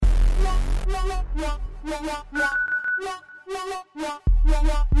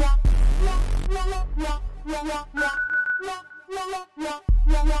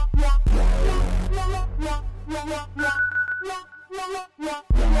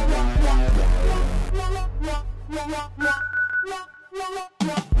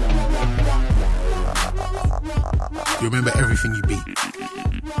You remember everything you beat?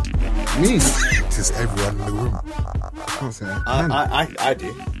 Me? Just everyone in the room. I can't say that. I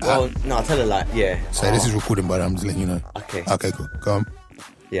do. Well, no, I'll tell her like, yeah. So this is recording, but I'm just letting you know. Okay. Okay, cool. Go on.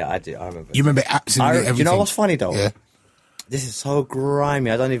 Yeah, I do. I remember. You remember absolutely everything. Do you know what's funny though? Yeah. This is so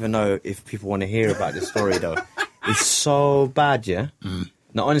grimy. I don't even know if people want to hear about this story though. It's so bad, yeah?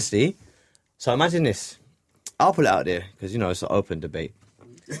 No, honestly. So imagine this. I'll put it out there because, you know, it's an open debate.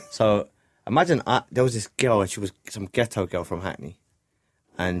 So imagine there was this girl and she was some ghetto girl from Hackney.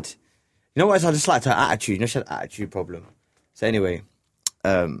 And you know what? I just liked her attitude. You know, she had an attitude problem. So anyway,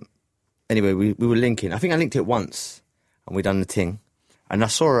 we were linking. I think I linked it once and we done the thing. And I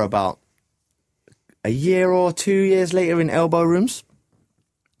saw her about a year or 2 years later in Elbow Rooms.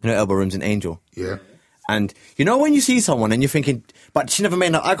 You know, Elbow Rooms in Angel. Yeah. And you know when you see someone and you're thinking, but she never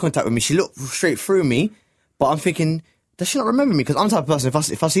made no eye contact with me. She looked straight through me. But I'm thinking, does she not remember me? Because I'm the type of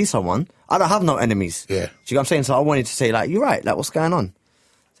person, if I see someone, I don't have no enemies. Yeah. Do you know what I'm saying? So I wanted to say, like, you're right. Like, what's going on?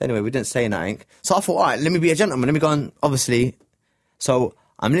 So anyway, we didn't say nothing. So I thought, all right, let me be a gentleman. Let me go and, obviously. So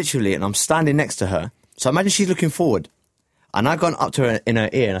I'm literally, and I'm standing next to her. So imagine she's looking forward. And I gone up to her in her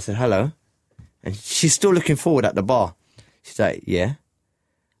ear and I said, hello. And she's still looking forward at the bar. She's like, yeah.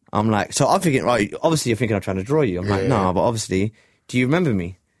 I'm like, so I'm thinking, right, obviously you're thinking I'm trying to draw you. I'm like, no, but obviously, do you remember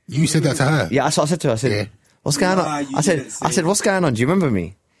me? You said that to her? Yeah, that's what I said to her. I said, what's going on? I said, what's going on? Do you remember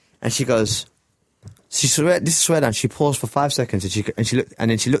me? And she goes, this is swear down. She paused for 5 seconds and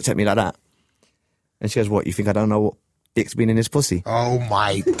then she looked at me like that. And she goes, what, you think I don't know what dick's been in his pussy? Oh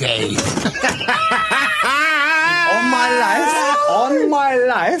my days. On my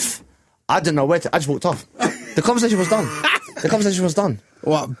life, I didn't know where to, I just walked off. The conversation was done.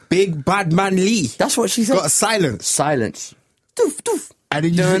 What, big bad man Lee? That's what she said. Got a silence. Silence. Doof, doof. And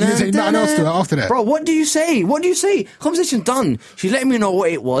then you didn't say nothing else to her after that? Bro, what do you say? Conversation done. She's letting me know what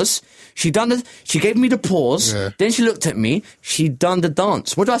it was. She gave me the pause. Yeah. Then she looked at me. She done the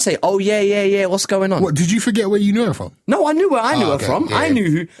dance. What do I say? Oh, yeah. What's going on? What, did you forget where you knew her from? No, I knew where I knew her from. Yeah. I knew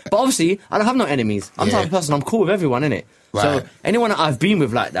who. But obviously, I don't have no enemies. I'm the type of person, I'm cool with everyone, innit? Right. So anyone that I've been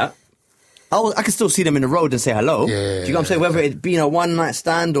with like that, I can still see them in the road and say hello. Yeah, do you know what I'm saying? Whether it be a one night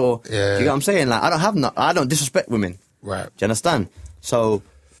stand or, do you know what I'm saying? Like, I don't disrespect women. Right. Do you understand? So,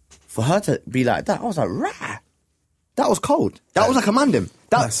 for her to be like that, I was like, rah. That was cold. That was like a mandem.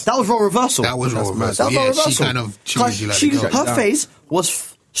 That was role reversal. That was role reversal. That was role reversal. She kind of chooses you like her face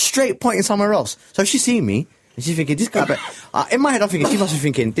was straight pointing somewhere else. So she seen me, and she's thinking, this guy, in my head I'm thinking, she must be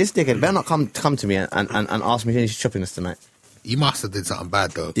thinking, this dickhead better not come to me and ask me if she's shopping us tonight. You must have did something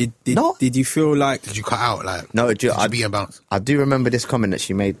bad though. Did you feel like... Did you cut out like... No, did you be a bounce? I do remember this comment that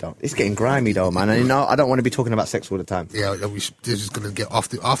she made though. It's getting grimy though, man. And you know, I don't want to be talking about sex all the time. Yeah, we're just going to get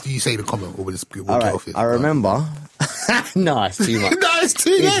after you say the comment, we'll get off it. I remember... No, it's too much. No, it's too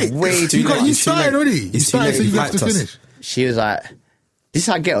late. It's way too late. You started already. You started, so you have to finish. She was like... This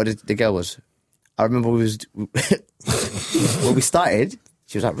is how ghetto the girl was. I remember when we started,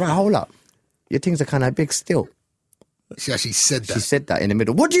 she was like, right, hold up. Your things are kind of big still. She actually said that. She said that in the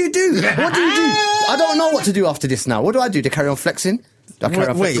middle. What do you do? I don't know what to do after this now. What do I do? To carry on flexing?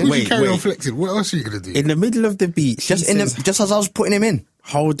 Wait. Carry on flexing. What else are you going to do? In the middle of the beat, just as I was putting him in.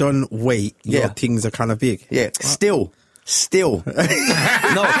 Hold on, wait. Your things are kind of big. Yeah, still. No,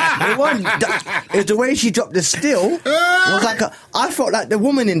 it wasn't. It was the way she dropped the still. Was like I felt like the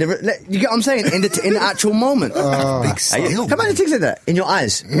woman in the. You get what I'm saying? In the actual moment. Big still. How many things like that in your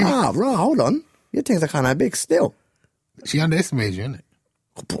eyes? Rah, hold on. Your things are kind of big still. She underestimated you, innit?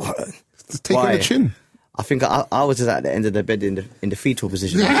 Take on the chin. I think I was just at the end of the bed in the fetal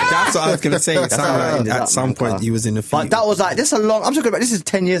position. That's what I was going to say. At some point you was in the fetal. But that was like, this is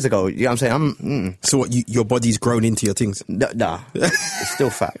 10 years ago. You know what I'm saying? So what, your body's grown into your things? Nah. It's still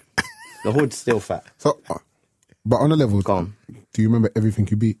fat. The hood's still fat. So, but on a level, Gone. Do you remember everything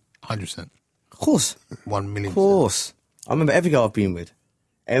you beat? 100%. Of course. 1 million%. Of course. I remember every girl I've been with.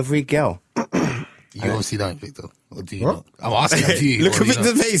 Every girl. You obviously don't, Victor. Or do you not? I'm asking to you. Look at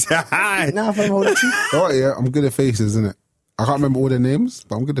Victor's face. Nah, if I'm holding you. Oh yeah, I'm good at faces, isn't it? I can't remember all their names,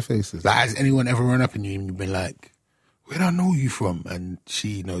 but I'm good at faces. Like, has anyone ever run up on you and you've been like, where do I know you from? And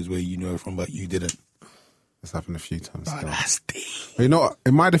she knows where you know her from, but you didn't. It's happened a few times. Oh, that's deep. But you know what?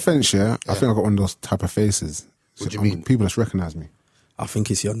 In my defense, I think I got one of those type of faces. What do you mean? People just recognize me. I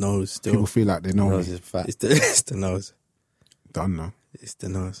think it's your nose still. People feel like they know Nose me. is fat. It's the nose. Don't know. It's the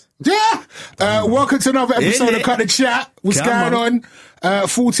nose. Yeah! Welcome to another episode of Cut the Chat. What's going on?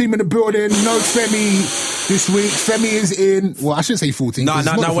 Full team in the building. No Femi this week. Femi is in... Well, I shouldn't say 14. No,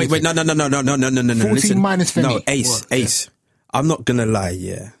 wait. No. 14 Listen, minus Femi. No, Ace. I'm not going to lie,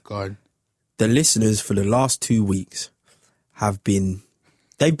 yeah. Go on. The listeners for the last 2 weeks have been...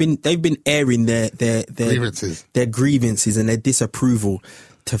 They've been airing their grievances and their disapproval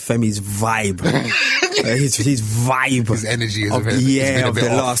to Femi's vibe. his vibe. His energy is of the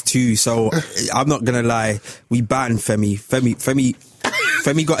last two. So I'm not going to lie. We banned Femi.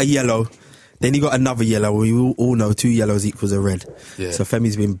 Femi got a yellow. Then he got another yellow. We all know 2 yellows equals a red. Yeah. So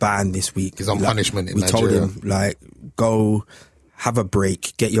Femi's been banned this week. He's on punishment in Nigeria. We told him, go have a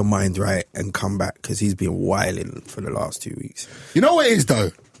break, get your mind right, and come back, because he's been wilding for the last 2 weeks. You know what it is, though?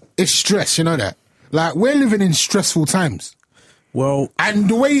 It's stress, you know that? We're living in stressful times. Well... And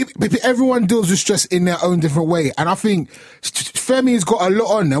the way everyone deals with stress in their own different way. And I think Femi's got a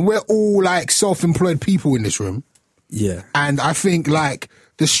lot on, and we're all, self-employed people in this room. Yeah. And I think,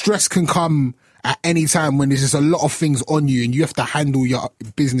 the stress can come at any time when there's just a lot of things on you and you have to handle your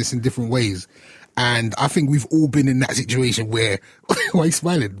business in different ways. And I think we've all been in that situation where... Why are you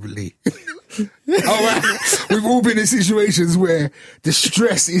smiling, Lee? We've all been in situations where the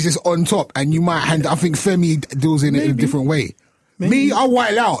stress is just on top and you might I think Femi deals in it in a different way. Me, I'll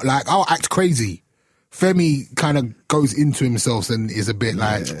wild out. I'll act crazy. Femi kind of goes into himself and is a bit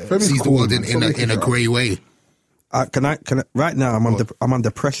sees the world in a grey way. Can I? Right now, I'm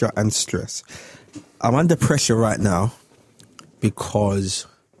under pressure and stress. I'm under pressure right now because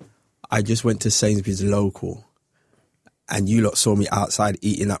I just went to Sainsbury's local, and you lot saw me outside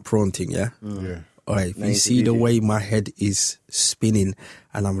eating that prawn thing. Yeah. Yeah. All right. If you see the way my head is spinning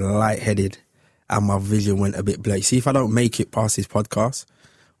and I'm lightheaded and my vision went a bit blurry. See, if I don't make it past this podcast,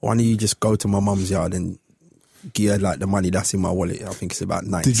 why don't you just go to my mum's yard and give her the money that's in my wallet? I think it's about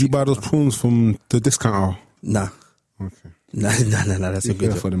 90. Did you buy those prawns from the discount aisle? Nah. Okay. No, that's a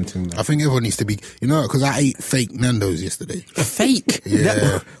good for them too. I think everyone needs to be, because I ate fake Nando's yesterday. Fake?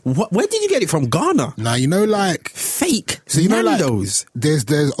 Yeah. Where did you get it from? Ghana? Nah, fake. So Nando's. There's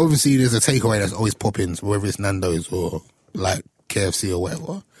obviously there's a takeaway that's always popping, whether it's Nando's or KFC or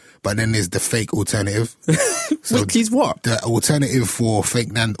whatever. But then there's the fake alternative. So which is what? The alternative for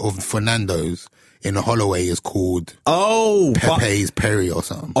for Nando's in the Holloway is called Pepe's Perry or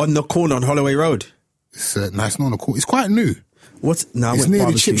something. On the corner on Holloway Road. It's nice, not on the corner. It's quite new. What's now? It's near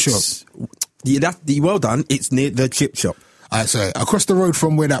the chip shop. Yeah, well done. It's near the chip shop. So across the road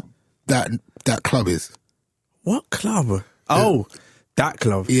from where that club is. What club? Oh, that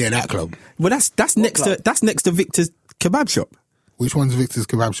club. Yeah, that club. Well, that's next to Victor's kebab shop. Which one's Victor's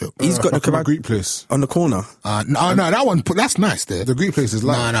kebab shop? He's got the kebab Greek place on the corner. No, that one. That's nice there. The Greek place is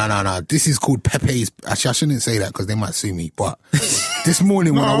No. This is called Pepe's. Actually, I shouldn't say that because they might sue me. But this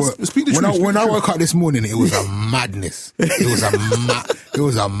morning when I woke up this morning, it was a madness. It was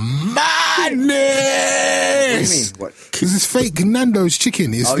a madness. What do you mean? What? Because it's fake Nando's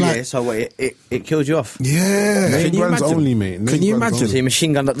chicken. It's so wait, it killed you off? Yeah. Name brands only, mate. Can you imagine? So you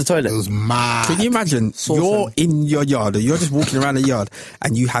machine gunned up the toilet? It was mad. Can you imagine? You're in your yard, or you're just walking around the yard,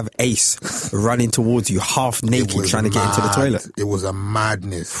 and you have Ace running towards you, half naked, trying to get into the toilet. It was a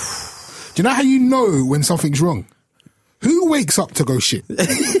madness. Do you know how you know when something's wrong? Who wakes up to go shit?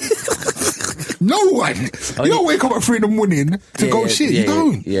 No one. You don't wake up at 3 a.m. to go shit. You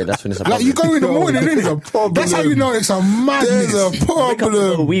don't. Yeah, that's when it's a problem. You go in the morning, innit? That's how you know it's a madness. There's a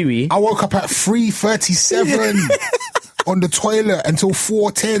problem. Wee-wee. I woke up at 3:37 on the toilet until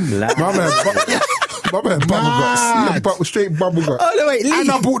 4:10. My man, bubble guts. Straight bubble guts. Oh, no, wait, Lee. And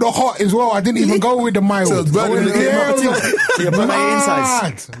I bought the hot as well. I didn't even go with the mild. So it's burning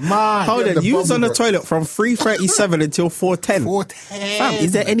Mad. Hold on, you was on the toilet from 3:37 until 4:10. 4:10. Fam,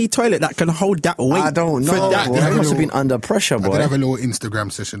 is there any toilet that can hold that weight? I don't know. You must have been under pressure, boy. I did have a little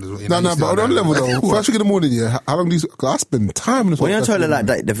Instagram session as well. No, but on that level though, first thing in the morning, how long do you... I spend time in the when you're on a toilet like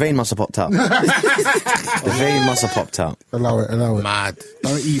that, the vein must have popped out. The vein must have popped out. Allow it. Mad.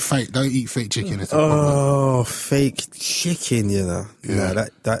 Don't eat fake chicken. Oh, fake chicken, Yeah. No,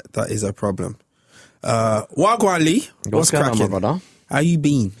 that is a problem. Wagwan Lee, what's going on, cracking? my brother? How you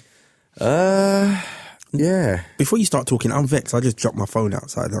been? Yeah. Before you start talking, I'm vexed. I just dropped my phone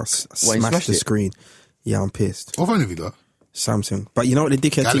outside. I smashed the screen. Yeah, I'm pissed. What phone have you got? Samsung. But you know what the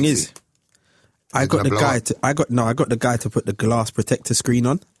dickhead Galaxy. thing is? I got the guy to put the glass protector screen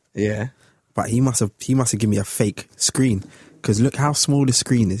on. Yeah. But he must have given me a fake screen. Because look how small the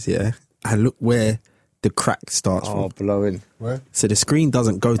screen is, yeah? And look where the crack starts from. Blowing. Where? So the screen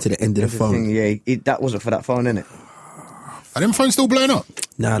doesn't go to the end of the phone. That wasn't for that phone, innit? Are them phones still blowing up?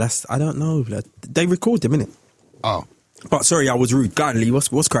 Nah, I don't know. They record them, innit? Oh. But sorry, I was rude. Go on, Lee.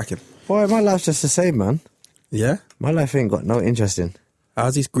 What's cracking? Boy, my life's just the same, man. Yeah? My life ain't got no interest in.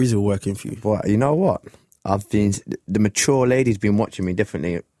 How's this grizzle working for you? But you know what? The mature lady's been watching me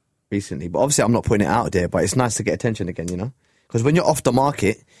differently recently. But obviously I'm not putting it out there, but it's nice to get attention again, you know? Because when you're off the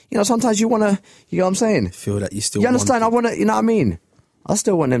market, you know, sometimes you want to, you know what I'm saying? Feel that you still You understand? want I want to, you know what I mean? I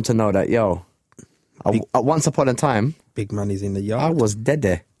still want them to know that, yo, once upon a time, big man is in the yard. I was dead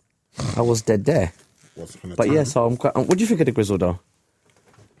there. I was dead there. But yeah, so I'm quite, what do you think of the grizzle, though?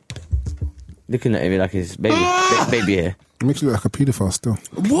 Looking at him like his baby hair. It makes you look like a paedophile still.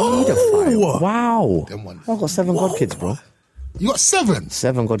 Whoa! Wow. Them ones. I've got 7 godkids, bro. You got 7.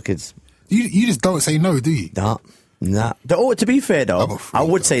 7 godkids. You just don't say no, do you? Nah. Oh, to be fair, though, I'm a freak, I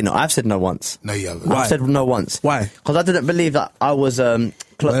would say no. I've said no once. No, you haven't. Why? I've said no once. Why? Because I didn't believe that I was I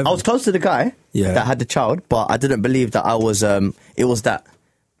was close to the guy that had the child, but I didn't believe that I was it was that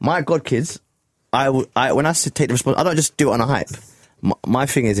my godkids. I when I take the responsibility, I don't just do it on a hype. My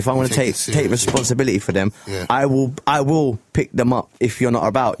thing is, if I want to take responsibility for them, I will pick them up. If you're not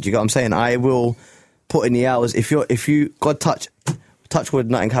about, do you get what I'm saying? I will put in the hours. If you God touch wood,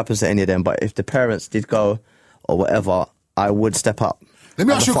 nothing happens to any of them. But if the parents did go or whatever, I would step up. Let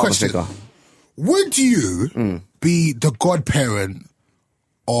me ask you a question. Would you be the godparent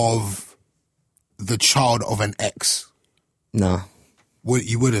of the child of an ex? No.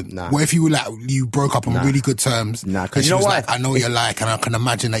 You wouldn't? Nah. What if you were like, you broke up on really good terms? Nah, And because she you know was why? like, I know what you're like, and I can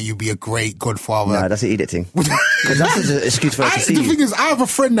imagine that you'd be a great godfather. Nah, that's an idiot thing. Because that's an excuse for us to see The you. thing is, I have a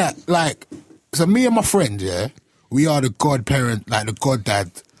friend that, like, so me and my friend, we are the godparent, like the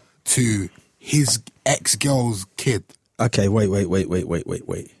goddad to his ex-girl's kid. Okay, wait.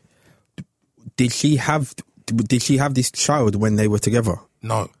 Did she have this child when they were together?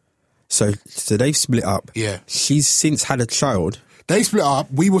 No. So they've split up. Yeah. She's since had a child. They split up.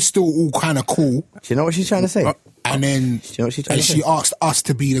 We were still all kind of cool. Do you know what she's trying to say? And then you know what she's trying to she say? asked us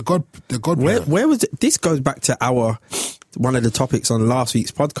to be the godparent. Where was it? This goes back to one of the topics on last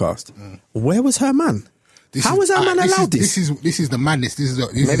week's podcast. Where was her man? How was her man allowed this? This is the madness.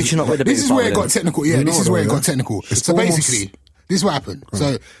 Maybe she's not with the This baby is where it father got technical. Yeah, this is where it got technical. So basically, this is what happened.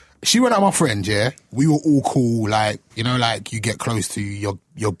 So she went out with my friend, we were all cool, like, you know, like you get close to your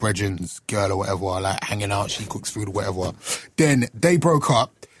brethren's girl or whatever, like hanging out, she cooks food or whatever. Then they broke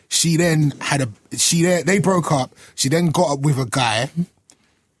up. They broke up. She then got up with a guy.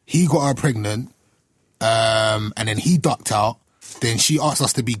 He got her pregnant. And then he ducked out. Then she asked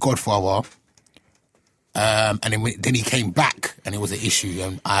us to be godfather. And then he came back and it was an issue,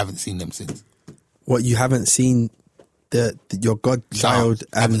 and I haven't seen them since. What, you haven't seen your godchild?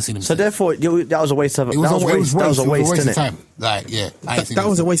 I haven't seen him So since. therefore, that was a waste of It was a waste That was a waste, of innit? time. Like, yeah. I ain't seen That him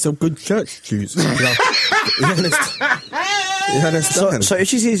was a since. waste of good church shoes. You understand? So if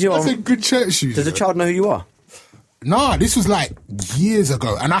she sees you That's a on, good church shoes. does the child know who you are? Nah, this was like years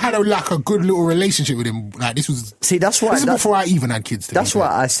ago, and I had a good little relationship with him. Like this was. See, that's why. This is before I even had kids. That's why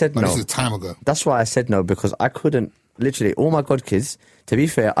I said but no. This was time ago. That's why I said no, because I couldn't. Literally, all my godkids. To be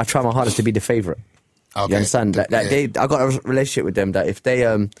fair, I try my hardest to be the favourite. Okay. You understand? Like Yeah. I got a relationship with them that if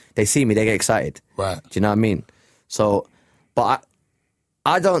they see me, they get excited. Right. Do you know what I mean? So, but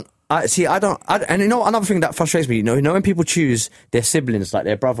I don't. And you know another thing that frustrates me. You know when people choose their siblings, like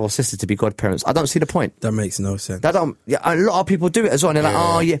their brother or sister, to be godparents, I don't see the point. That makes no sense. That don't. Yeah, a lot of people do it as well. And they're like,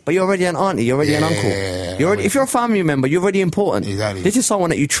 oh yeah, but you're already an auntie, you're already an uncle. If you're a family member, you're already important. Exactly. This is someone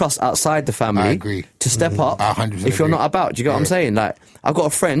that you trust outside the family. I agree. To step up. I 100% if you're agree. not about, do you get what I'm saying? Like, I've got a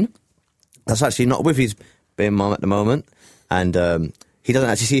friend that's actually not with his baby mum at the moment, and he doesn't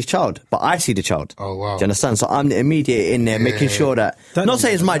actually see his child, but I see the child. Oh, wow. Do you understand? So I'm the immediate in there, making sure that. Not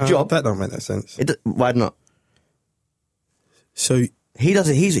saying it's my job. That don't make that sense. Why not? So He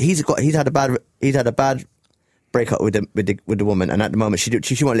doesn't. He's had a bad breakup with the woman, and at the moment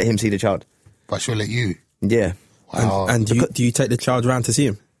she won't let him see the child. But she'll let you. Yeah. Wow. and do you take the child round to see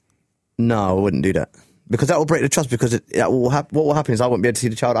him? No, I wouldn't do that because that will break the trust. Because what will happen is I won't be able to see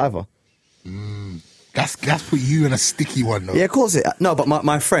the child either. That's put you in a sticky one, though. Yeah, of course. No, but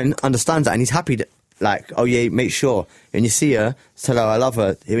my friend understands that, and he's happy that, like, oh yeah, make sure when you see her, tell her I love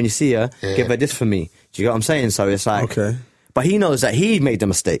her. When you see her, give her this for me. Do you get what I'm saying? So it's like, Okay. But he knows that he made the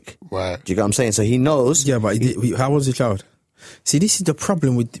mistake. Right. Do you get what I'm saying? So he knows. Yeah, but how was the child? See, this is the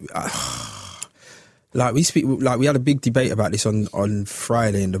problem with. We had a big debate about this on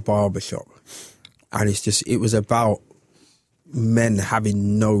Friday in the barber shop, and it was about men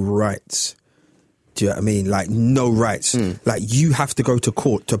having no rights. Do you know what I mean? Like, no rights. Like, you have to go to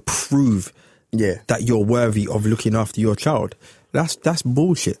court to prove that you're worthy of looking after your child. That's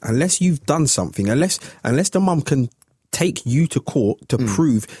bullshit. Unless you've done something, unless the mum can take you to court to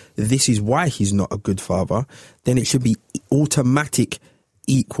prove this is why he's not a good father, then it should be automatic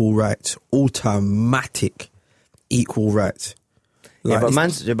equal rights. Automatic equal rights. Yeah,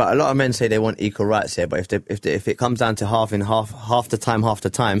 Like, but a lot of men say they want equal rights here. But if it comes down to half the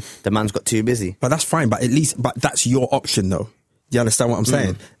time, the man's got too busy. but that's fine. But at least, but that's your option, though. Do you understand what I'm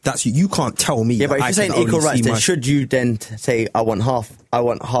saying? That's you can't tell me. Yeah, but if that you're saying I can equal only rights, see then my- should you then say I want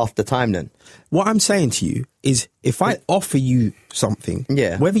half the time then? What I'm saying to you is, if I offer you something,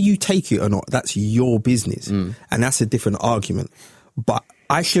 Yeah. whether you take it or not, that's your business, and that's a different argument. But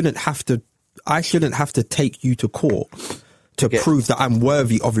I shouldn't have to take you to court to prove that I'm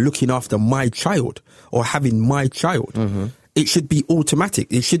worthy of looking after my child or having my child. It should be automatic.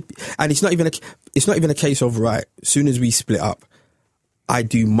 It should, and it's not even a case of, right, as soon as we split up, I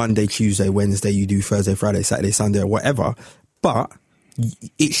do Monday, Tuesday, Wednesday, you do Thursday, Friday, Saturday, Sunday, or whatever. But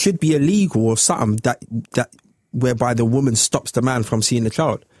it should be illegal or something that whereby the woman stops the man from seeing the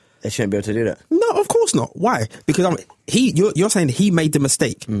child. They shouldn't be able to do that. No, of course not. Why? Because you're saying he made the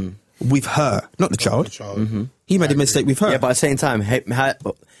mistake with her, not the child. He made a mistake with her. Yeah, but at the same time,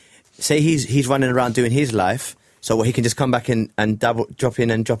 say he's running around doing his life, so he can just come back in and drop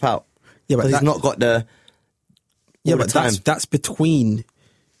in and drop out. Yeah, but he's not got the. Yeah, all but the time. that's between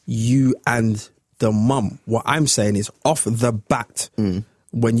you and the mum. What I'm saying is, off the bat,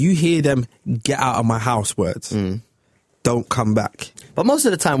 when you hear them "get out of my house" words, don't come back. But most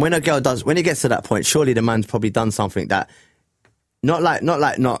of the time, when it gets to that point, surely the man's probably done something that, not.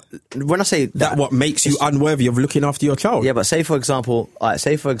 When I say That what makes you unworthy of looking after your child. yeah, but say for example,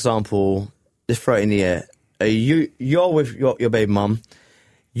 just throw it in the air. You're with your baby mum,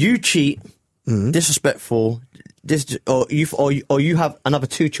 you cheat, disrespectful, or you have another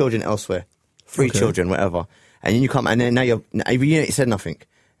 2 children elsewhere, 3 children, whatever, and you come and then now you ain't said nothing.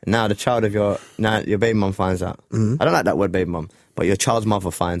 And now the child of your baby mum finds out. I don't like that word, baby mum, but your child's mother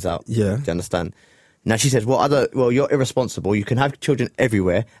finds out. Yeah. Do you understand? Now she says, well, you're irresponsible. You can have children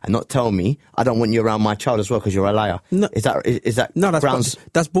everywhere and not tell me. I don't want you around my child as well because you're a liar. No. Is that No, grounds?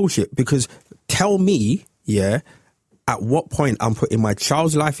 that's bullshit. Because tell me, at what point I'm putting my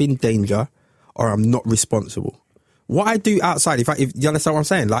child's life in danger, or I'm not responsible. What I do outside, if you understand what I'm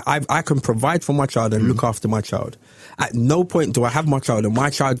saying, like I can provide for my child and look after my child. At no point do I have my child and my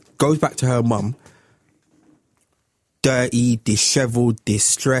child goes back to her mum, dirty, dishevelled,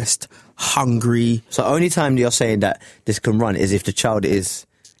 distressed, hungry. So only time you're saying that this can run is if the child is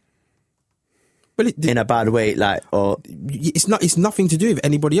Well, in a bad way, like, or it's nothing to do with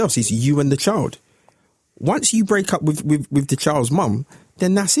anybody else. It's you and the child. Once you break up with the child's mum,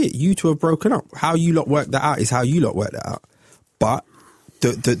 then that's it. You two have broken up. How you lot work that out is how you lot work that out. But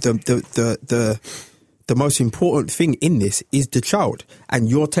the most important thing in this is the child. And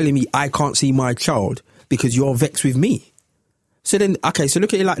you're telling me I can't see my child because you're vexed with me. So then, okay, so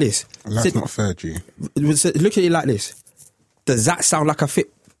look at it like this. And that's not fair, G. So look at it like this. Does that sound like a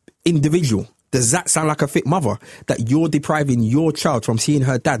fit individual? Does that sound like a fit mother? That you're depriving your child from seeing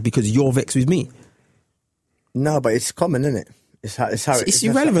her dad because you're vexed with me? no, but it's common, isn't it? It's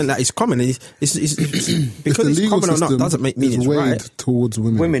irrelevant that it's common. It's because the it's legal common or not system doesn't mean is it's weighed right. towards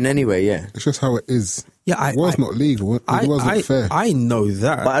women. women anyway, yeah. It's just how it is. Yeah, it was not legal. It wasn't fair. I know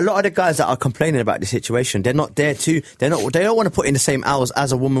that. But a lot of the guys that are complaining about the situation, they're not there to. They don't want to put in the same hours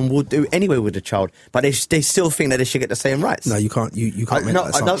as a woman would do anyway with a child. But they still think that they should get the same rights. No, you can't. You can't make that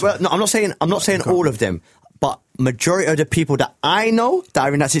assumption. No, I'm not saying all of them, but majority of the people that I know that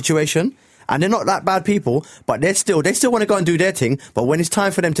are in that situation, and they're not that bad people, but they still want to go and do their thing. But when it's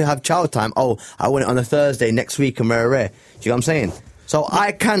time for them to have child time, I want it on a Thursday next week and rare. Do you know what I'm saying? So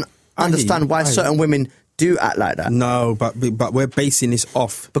I can understand why certain women do act like that. No, but we're basing this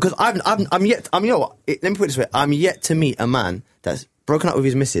off. Because I'm yet. You know what? Let me put it this way: I'm yet to meet a man that's broken up with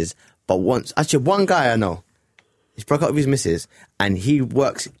his missus, but once. Actually, one guy I know, he's broken up with his missus, and he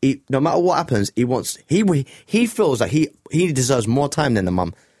works. No matter what happens, he feels like he deserves more time than the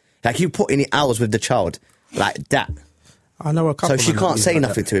mum. Like he put in the hours with the child, like that. I know a couple. So she can't say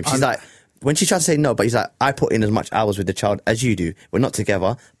nothing to him. She's like, when she tries to say no, but he's like, I put in as much hours with the child as you do. We're not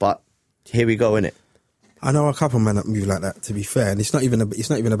together, but here we go, innit? I know a couple men that move like that. To be fair, and it's not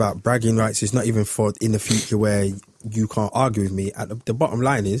even about bragging rights. It's not even for in the future where you can't argue with me. At the bottom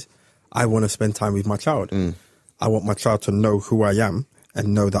line is, I want to spend time with my child. I want my child to know who I am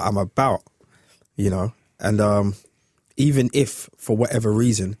and know that I'm about, and even if for whatever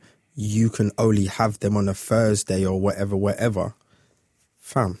reason you can only have them on a Thursday or whatever,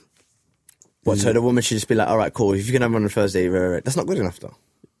 fam. What? So the woman should just be like, all right, cool. If you can have them on a Thursday, right. That's not good enough, though.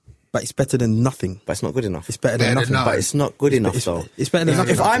 But it's better than nothing. But it's not good enough. It's better than nothing. But it's not good enough, though. It's better than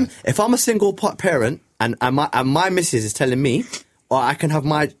nothing. If I'm a single parent and my missus is telling me, I can have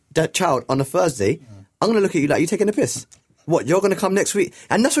my child on a Thursday, I'm going to look at you like you're taking a piss. What, you're going to come next week?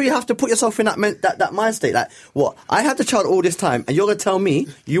 And that's where you have to put yourself in that mind state. Like, what? I had the child all this time, and you're going to tell me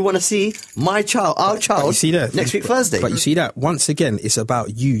you want to see our child you see that? next week Thursday. But you see that? Once again, it's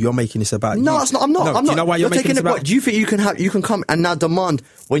about you. You're making this about you. No, it's not. I'm not. No, I'm not. Do you know why you're making taking this it? about? Do you think you can come and now demand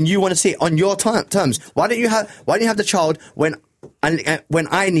when you want to see it on your terms? Why don't you have the child when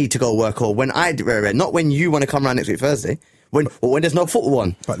I need to go work, or when not when you want to come around next week Thursday? When there's no football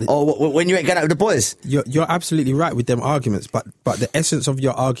on, or when you ain't going out with the boys. You're absolutely right with them arguments, but the essence of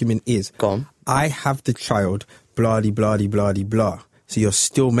your argument is, go on. I have the child, blah de blah de blah de blah. So you're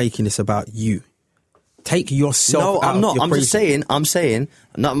still making this about you. Take yourself. No, out I'm not. Of your I'm just saying. I'm saying.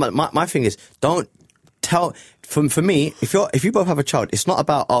 No, my thing is, don't tell. For me, if you both have a child, it's not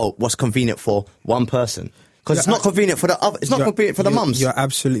about what's convenient for one person. Because it's not convenient for the other. It's not convenient for the mums. You're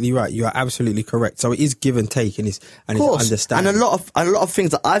absolutely right. You are absolutely correct. So it is give and take, and it's understanding. And a lot of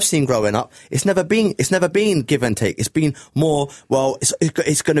things that I've seen growing up, it's never been give and take. It's been more. Well,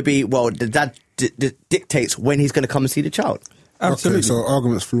 it's going to be. Well, the dad dictates when he's going to come and see the child. Absolutely. Okay, so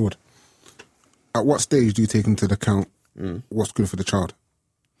argument's flawed. At what stage do you take into account what's good for the child?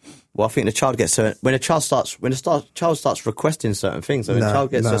 Well, I think the child gets when the child starts requesting certain things. So when the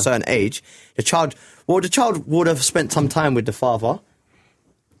child gets to a certain age, the child would have spent some time with the father,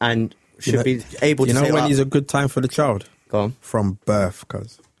 and should be able to. You know say, when is a good time for the child? Go on. From birth,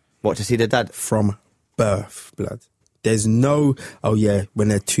 cuz. What, to see the dad? From birth, blood. There's no when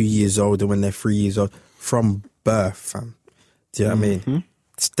they're 2 years old and when they're 3 years old. From birth, fam. Do you know what I mean?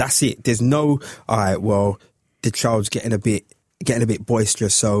 That's it. There's no the child's getting a bit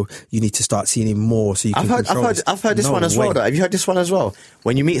boisterous, so you need to start seeing him more so you can control this. I've heard this one as well, though. Have you heard this one as well?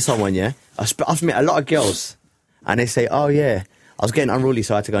 When you meet someone, I've met a lot of girls, and they say, I was getting unruly,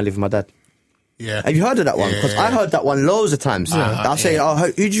 so I had to go and live with my dad. Yeah. Have you heard of that one? Because I heard that one loads of times. I'll say,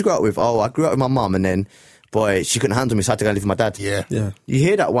 who did you grow up with? I grew up with my mum, and then, boy, she couldn't handle me, so I had to go and live with my dad. Yeah. You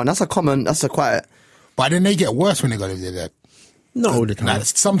hear that one? That's a quite... But then they get worse when they go live with their dad. Not all the time. Like,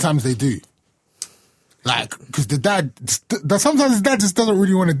 sometimes they do. Like, because the dad, sometimes the dad just doesn't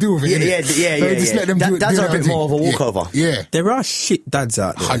really want to deal with it. Just let them do it. Dads are a bit more of a walkover. Yeah. There are shit dads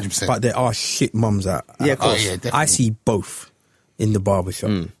out there. 100%. But there are shit mums out there. Yeah, of course. Definitely. I see both in the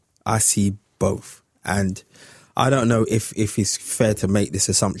barbershop. I see both. And I don't know if it's fair to make this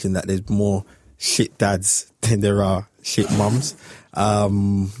assumption that there's more shit dads than there are shit mums.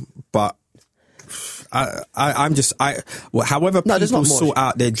 But however people sort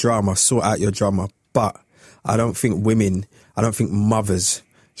out their drama, sort out your drama. But I don't think mothers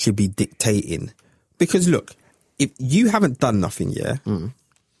should be dictating. Because look, if you haven't done nothing,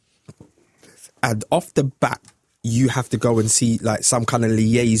 and off the bat, you have to go and see like some kind of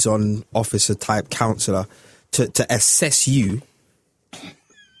liaison officer type counsellor to assess you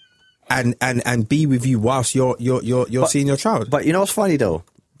and be with you whilst you're seeing your child. But you know what's funny though?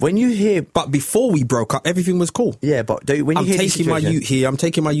 When you hear... But before we broke up, everything was cool. Yeah, but when you I'm hear taking my ute here, I'm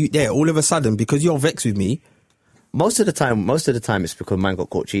taking my ute there. All of a sudden, because you're vexed with me... Most of the time it's because man got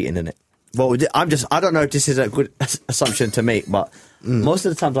caught cheating, innit? Well, I don't know if this is a good assumption to make, but most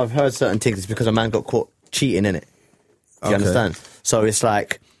of the times I've heard certain things, it's because a man got caught cheating, innit? Do you understand? So it's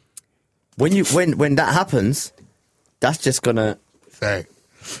like, when that happens, that's just gonna... You're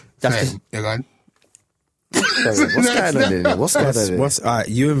going... What's going on in here?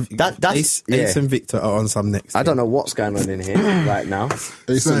 You and Ace and Victor are on some next. I don't know what's going on in here right now.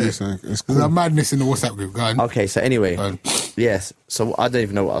 It's cool. There's a madness in the WhatsApp group. Go on. Okay, so anyway, yes. So I don't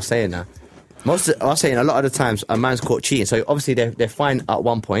even know what I was saying now. I was saying a lot of the times a man's caught cheating. So obviously they're fine at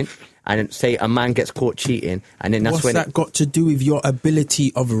one point, and say a man gets caught cheating, and then that's when... What's that got to do with your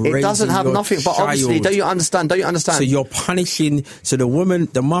ability of raising your child? It doesn't have nothing, but obviously, don't you understand? So you're punishing... So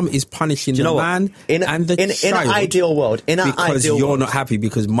the mum is punishing the man and the child... In an ideal world... Because you're not happy,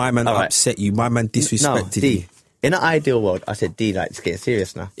 because my man upset you, my man disrespected you. In an ideal world, I said, like, it's getting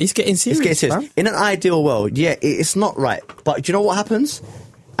serious now. It's getting serious, man. In an ideal world, it's not right. But do you know what happens?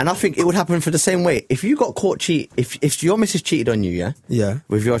 And I think it would happen for the same way. If you got caught if your missus cheated on you,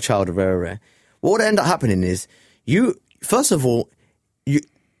 with your child, what would end up happening is first of all,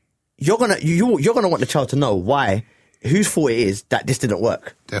 you're gonna want the child to know whose fault it is that this didn't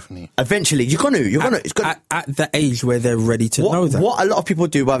work. Definitely. Eventually, you're gonna at the age where they're ready to know that. What a lot of people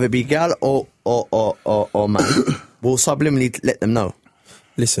do, whether it be girl or man, will subliminally let them know.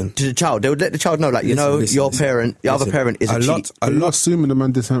 Listen to the child. They would let the child know, like, your other parent is a cheat. I'm not assuming the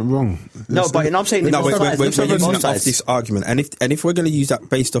man did something wrong. No, but I'm saying we're using off this argument, and if we're going to use that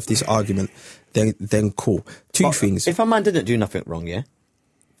based off this argument, then cool. Two things. If a man didn't do nothing wrong,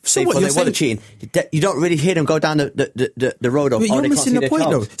 say what, for you're they were saying- cheating, you don't really hear them go down the road of, But you're they can't missing see the their point,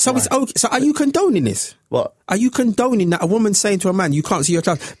 child. though. So it's okay. So are you condoning this? What? Are you condoning that a woman saying to a man, "You can't see your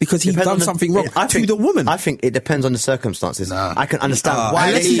child because he's Depends done on the- something wrong" I to think- the woman? I think it depends on the circumstances. Nah. I can understand why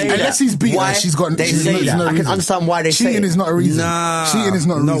Unless they he- say that. unless he's beaten her, Why she's got- they she's- say there's that. no I can reason. understand why they say Cheating it. is not a reason. Nah. Cheating is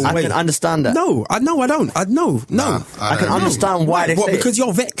not a No reason. I way. can understand that. No, I don't. No. Nah, I can don't know. understand why they What? say Because it.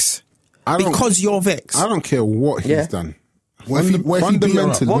 you're vexed. I don't- Because you're vexed. I don't care what he's Yeah. done. What if he beat her up?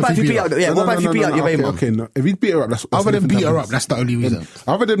 Fundamentally- What about if you beat out? Yeah, No, what about no, if you no, beat no, out no, your baby mum? okay, no. If he beat her up, that's Other than different beat her things. up, that's the only reason.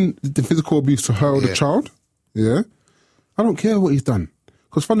 Other than the physical abuse to her or the Yeah. child, yeah, I don't care what he's done.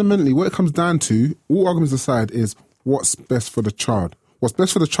 Because fundamentally, what it comes down to, all arguments aside, is what's best for the child. What's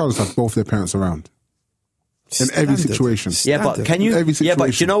best for the child is to have both their parents around. In every Standard. situation. Yeah, but Standard. can you? Every Yeah,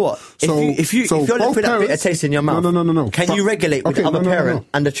 but situation. you know what? If you're both left with that bitter parents- taste in your mouth, No. Can you regulate with the other parent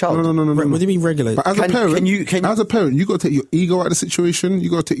and the child? No. What do you mean regulate? But as Can- a parent, can you- as a parent, you got to take your ego out of the situation. You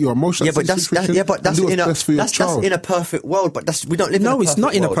got to take your emotions Yeah, out but of the that's situation. that's and do what's in a best for your that's child. in a perfect world. But we don't live. in No, a it's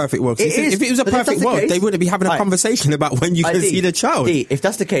not in a world. perfect world. It If is. it was a But if that's perfect the world, case- they wouldn't be having a Right. conversation about when you can D, see the child. D, if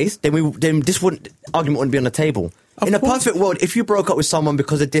that's the case, then this argument wouldn't be on the table. Of In a course. perfect world, if you broke up with someone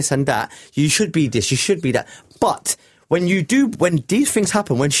because of this and that, you should be this, you should be that. But when these things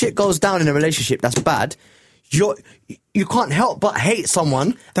happen, when shit goes down in a relationship that's bad, you can't help but hate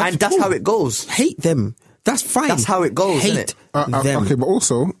someone, and that's cool. how it goes. Hate them. That's fine. That's how it goes, Hate innit? them. Okay, but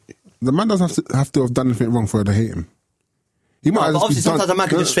also, the man doesn't have to have done anything wrong for her to hate him. He might But have just obviously, be done- sometimes a man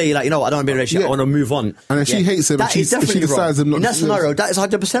can just say, like, you know what, I don't want to be in a relationship, Yeah. I want to move on. And if she hates him, that if is she definitely decides wrong. him not In to that see scenario, that is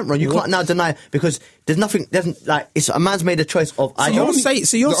 100% wrong. You can't now deny, because there's nothing, it's a man's made a choice of, So you're saying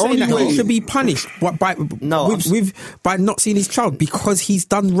the that only way- he should be punished by No, by not seeing his child because he's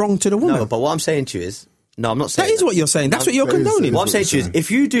done wrong to the woman. No, but what I'm saying to you is, no, I'm not saying that is what you're saying. That's what you're That is- condoning. What I'm saying to you is,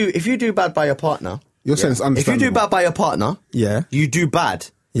 if you do bad by your partner, You're saying it's if you understandable. do bad by your partner, Yeah. you do bad,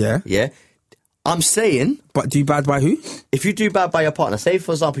 Yeah. yeah. I'm saying, But do bad by who? if you do bad by your partner, say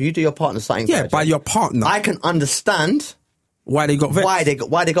for example, you do your partner something, Yeah, bad, by your partner. I can understand Why they got vexed?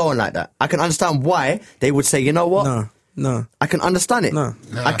 why they go on like that. I can understand why they would say, you know what? No. I can understand it. No.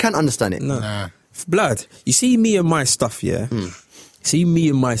 I can understand it. Nah. Blood. You see me and my stuff, yeah? Hmm. See me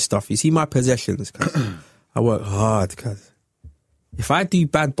and my stuff. You see my possessions, cuz. I work hard, cuz. If I do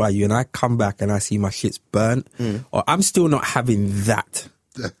bad by you and I come back and I see my shit's burnt, Hmm. or I'm still not having that.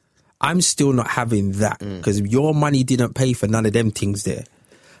 I'm still not having that because your money didn't pay for none of them things there.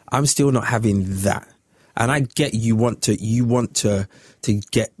 I'm still not having that. And I get you want to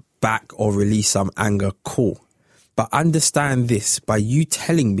get back or release some anger, cool. But understand this, by you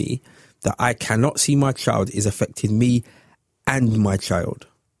telling me that I cannot see my child is affecting me and my child.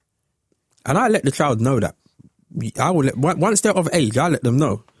 And I let the child know that. I will once they're of age, I let them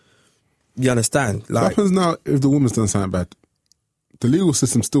know. You understand? What Like, happens now if the woman's done something bad? The legal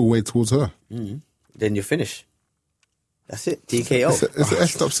system's still way towards her. Then you finish. That's it. TKO. It's an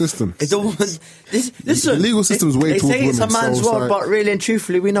effed up system. It's a woman. The legal system's way they towards say it's a women, so man's it's world, like- but really and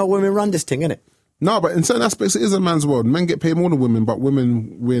truthfully, we know women run this thing, innit? No, but in certain aspects, it is a man's world. Men get paid more than women, but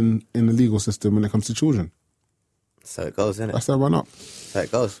women win in the legal system when it comes to children. So it goes, innit? That's how I run up. So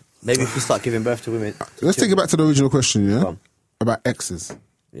it goes. Maybe if we start giving birth to women. Let's take it back to the original question, yeah? Go on. About exes.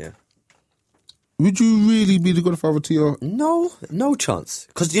 Yeah. Would you really be the godfather to your... No chance.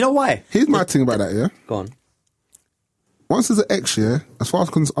 Because you know why? Here's my thing about that, yeah? Go on. Once there's an ex, yeah, as far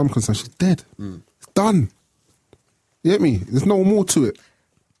as I'm concerned, she's dead. It's done. You get me? There's no more to it.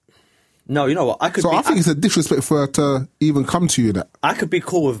 No, you know what? I could So be. I think it's a disrespect for her to even come to you that. I could be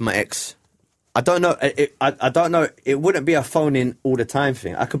cool with my ex. I don't know. I don't know. It wouldn't be a phone in all the time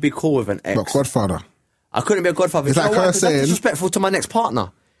thing. I could be cool with an ex. But godfather. I couldn't be a godfather. It's You know like why? her 'Cause that's saying- disrespectful to my next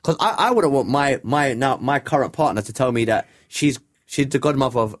partner. Because I wouldn't want my current partner to tell me that she's the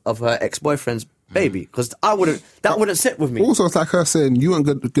godmother of her ex-boyfriend's baby. Because that wouldn't sit with me. Also, it's like her saying, you ain't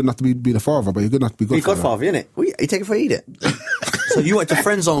good enough to be the father, but you're good enough to be Be godfather. godfather, innit? Well, you take it for eat it. So you want to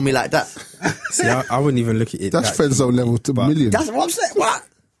friend zone me like that? see, I wouldn't even look at it. That's that friend zone level to million. That's what I'm saying. What?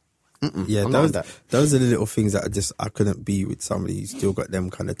 Yeah, I'm not those like that. those are the little things that I couldn't be with somebody who's still got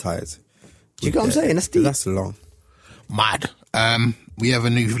them kind of ties. Do you get what I'm saying? That's deep. That's long. Mad. We have a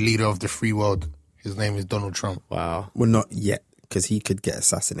new leader of the free world. His name is Donald Trump. Wow. Well, not yet because he could get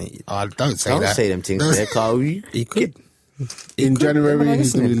assassinated. Don't say Don't that. say them things there, Carl. He could. In January,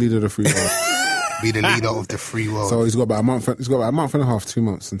 he's going to be the leader of the free world. Be the leader of the free world. So he's got about a month. He's got about a month and a half, 2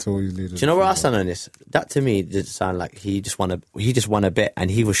 months until he's leader. Do you know where I stand on this? That to me did sound like he just won a bet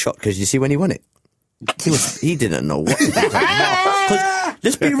and he was shocked because you see when he won it, he didn't know what. Because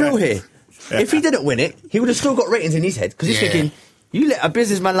let's be real here. If he didn't win it, he would have still got ratings in his head because he's Yeah. thinking, You let a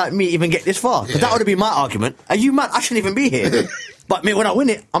businessman like me even get this far. Because that would have been my argument. Are you mad? I shouldn't even be here. But me, when I win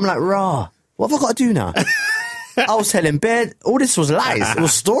it, I'm like, rah, what have I got to do now? I was telling Bear, all this was lies. It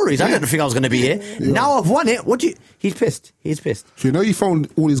was stories. I didn't think I was going to be here. Yeah. Now I've won it. He's pissed. He's pissed. So you know you phoned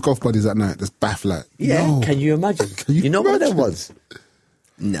all his golf buddies at night. Just baff like. Yeah. No. Can you imagine? You know what that was?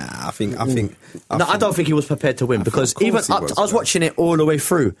 Nah, I don't think he was prepared to win because even I was watching it all the way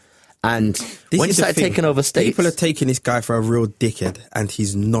through. And when he started taking over states... People are taking this guy for a real dickhead, and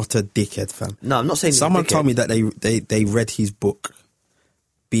he's not a dickhead, fam. No, I'm not saying Someone told me that they read his book,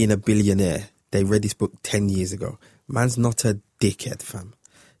 Being a Billionaire. They read his book 10 years ago. Man's not a dickhead, fam.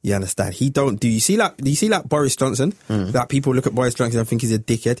 You understand? He don't do... You see like Boris Johnson? That people look at Boris Johnson and think he's a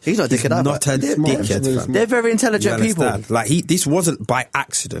dickhead. He's not a dickhead. Not a dickhead, fam. They're very intelligent people. Like, this wasn't by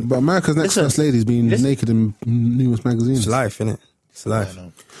accident. But America's next first lady's been naked in numerous magazines. It's life, innit? It's life.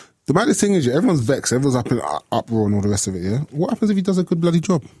 The baddest thing is, everyone's vexed, everyone's up in uproar and all the rest of it, yeah? What happens if he does a good bloody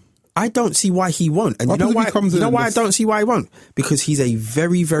job? I don't see why he won't. And you know why I don't see why he won't? Because he's a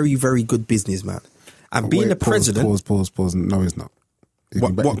very, very, very good businessman. And being the president... Pause. No, he's not. He's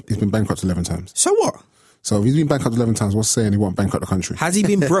been bankrupt 11 times. So what? So if he's been bankrupt 11 times, what's saying he won't bankrupt the country? Has he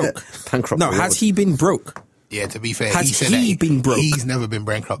been broke? Has he been broke? Yeah, to be fair, has he been broke? He's never been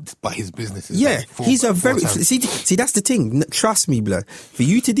bankrupt, but his business is. Yeah, he's a very... See, that's the thing. Trust me, blood. For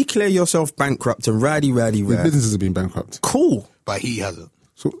you to declare yourself bankrupt and rowdy. His businesses have been bankrupt. Cool. But he hasn't.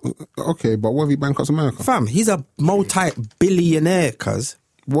 So, okay, but what if he bankrupts America? Fam, he's a multi-billionaire, cuz.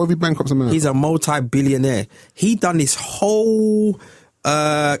 What if he bankrupts America? He's a multi-billionaire. He done this whole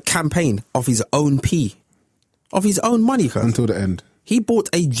campaign of his own pee. Of his own money, cuz. Until the end. He bought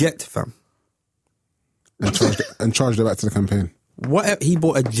a jet, fam. And charged it back to the campaign. What? He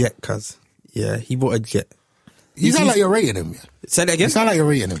bought a jet, cuz. Yeah, he bought a jet. You sound like you're rating him. Yeah. Say that again? You sound like you're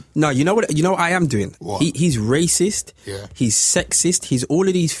rating him. No, you know what I am doing? What? He's racist. Yeah. He's sexist. He's all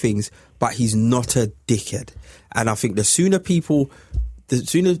of these things, but he's not a dickhead. And I think the sooner people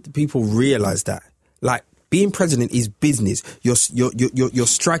realise that, like, being president is business. You're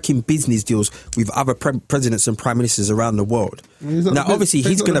striking business deals with other presidents and prime ministers around the world. Now, obviously,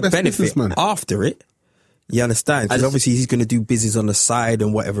 he's going to benefit after it. You understand? Because obviously he's going to do business on the side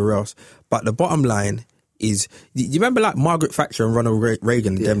and whatever else. But the bottom line is, you remember like Margaret Thatcher and Ronald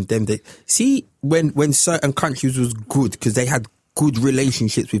Reagan? Yeah. They see when certain countries was good because they had good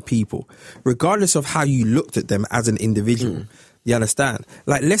relationships with people, regardless of how you looked at them as an individual. You understand?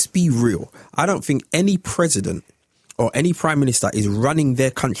 Like, let's be real. I don't think any president or any prime minister is running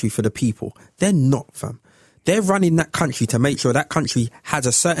their country for the people. They're not, fam. They're running that country to make sure that country has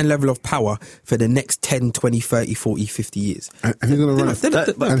a certain level of power for the next 10, 20, 30, 40, 50 years. And he's going to run it.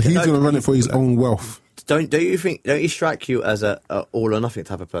 And he's going to run it for his own wealth. Don't you strike you as a all or nothing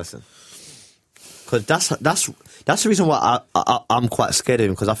type of person? Because that's the reason why I'm quite scared of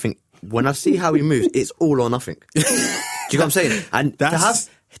him, because I think when I see how he moves, it's all or nothing. Do you know what I'm saying? And to have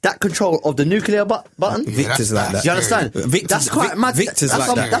that control of the nuclear button, Victor's like that. Do you understand? That's quite mad. Victor's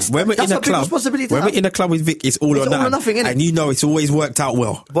like that. When we're in a club with Vic, it's all or nothing, and you know it's always worked out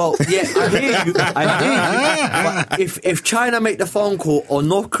well. Well, yeah, I hear you. But if China make the phone call or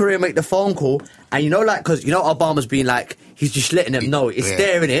North Korea make the phone call, and because Obama's been like, he's just letting them know it's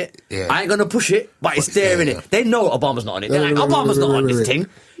there in it. Yeah. I ain't gonna push it, but it's there in it. They know Obama's not on it. They're like, Obama's not on this thing.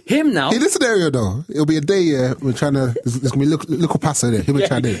 Him now. In this scenario, though, it'll be a day. We're trying to. There's gonna be little passer there. He'll be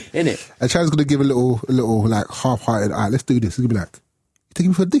trying to in it. And China's gonna give a little like half-hearted. All right, let's do this. He's gonna be like, "You taking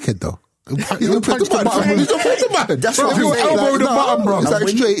me for a dickhead, though." He's gonna press the button. He's gonna press the button. That's what I'm saying. Elbow the button, bro. It's like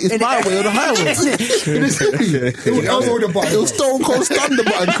straight. It's my way or the highway. He'll elbow the button. He'll stone cold stun the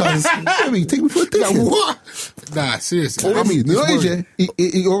button, cuz. You take me for a dickhead. What? Nah, seriously. I mean,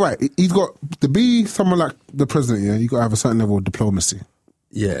 you're right. He's got to be someone like the president. Yeah, you got to have a certain level of diplomacy.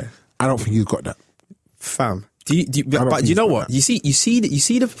 Yeah. I don't think he's got that, fam. But you know what? You see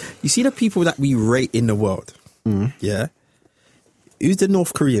the people that we rate in the world. Yeah. Who's the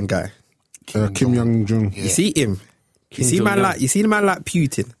North Korean guy? Kim Jong-un. Yeah. You see him. You see the man like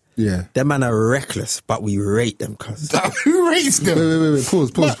Putin. Yeah. Them man are reckless, but we rate them, cuz. Who rates them? Wait.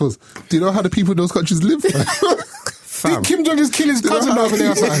 Pause. Do you know how the people in those countries live? Did Kim Jong just kill his cousin over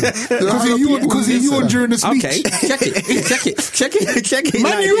there? Because he yawned during the speech. Okay, check it.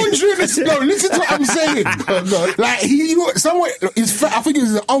 Man, you yawned during the speech. No, listen to what I'm saying. Like, he somewhere, I think it was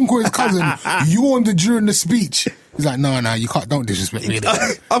his uncle, his cousin, yawned during the speech. He's like, no, you can't, don't disrespect me.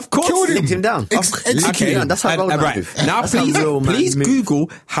 Of course. Killed him down. Okay, that's how right. Now, please Google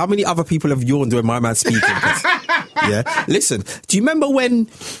how many other people have yawned when my man's speaking. Yeah. Listen, do you remember when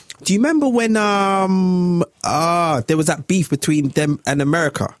there was that beef between them and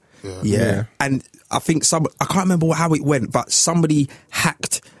America? Yeah. And I think I can't remember how it went, but somebody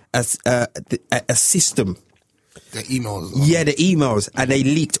hacked a system. The emails. Yeah, the emails, and they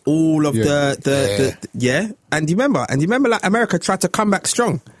leaked all of the And you remember, like America tried to come back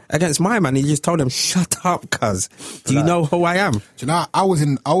strong against my man. He just told them, "Shut up, cuz. Do you know who I am?" Do you know, I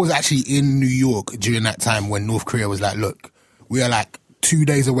was actually in New York during that time when North Korea was like, "Look, we are like 2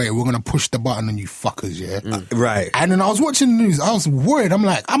 days away. We're gonna push the button on you fuckers, yeah." Right. And then I was watching the news. I was worried. I'm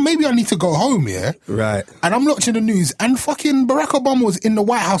like, maybe I need to go home, yeah. Right. And I'm watching the news, and fucking Barack Obama was in the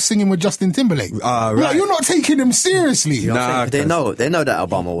White House singing with Justin Timberlake. Right. Like, you're not taking him seriously. Nah, They know that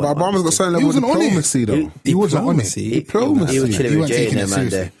Obama was. But Obama's got something level of wasn't on it. diplomacy, though. He wasn't on it. Diplomacy. He was He chilling with wasn't Jay taking and it them,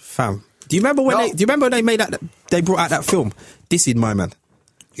 man. seriously. Fam. Do you remember when they made that? They brought out that film. This is my man.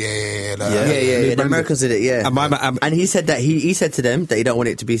 Yeah. Yeah. The Americans did it. Yeah. And my man, and he said that he said to them that he don't want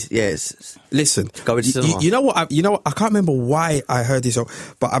it to be. Yes. listen, Go into cinema. you know what? I can't remember why I heard this,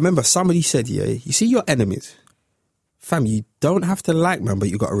 but I remember somebody said, "Yeah, you see your enemies, fam. You don't have to like man, but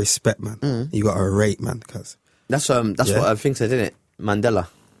you got to respect man. You got to rate man, cuz That's what I think said, didn't it? Mandela.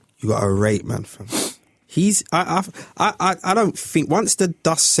 you got to rate man, fam. I don't think once the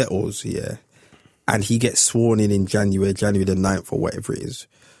dust settles, and he gets sworn in January the 9th or whatever it is,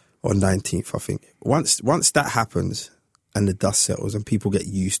 or 19th, I think. Once that happens and the dust settles and people get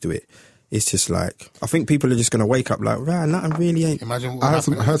used to it, it's just like, I think people are just going to wake up like, right, nothing really ain't. Imagine what I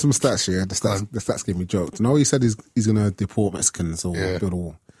happened. heard some stats, the stats gave me jokes. You know, he said he's going to deport Mexicans or build a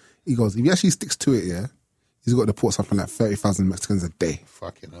wall. He goes, if he actually sticks to it, he's got to deport something like 30,000 Mexicans a day.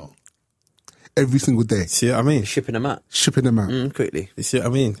 Fucking hell. Every single day. See what I mean? Shipping them out Shipping them out. quickly. You see what I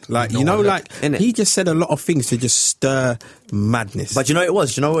mean? Like, innit? he just said a lot of things to just stir madness. But you know what it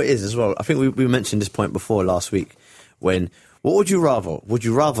was? Do you know what it is as well? I think we mentioned this point before last week. What would you rather? Would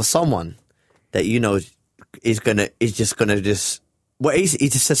you rather someone that you know is just gonna he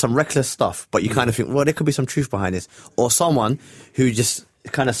just said some reckless stuff, but you kind of think, well, there could be some truth behind this, or someone who just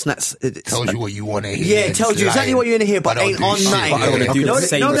kind of Tells you what you want to hear. Yeah, it tells you exactly what you want to hear, but don't ain't do on shit. nothing. But I don't You know the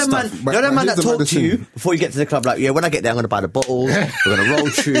same that man, stuff. you know that man But that here's the talked to you thing. before you get to the club, like, yeah, when I get there, I'm going to buy the bottles, we're going to roll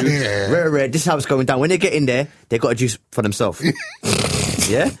through, rare, this is how it's going down. When they get in there, they've got a juice for themselves.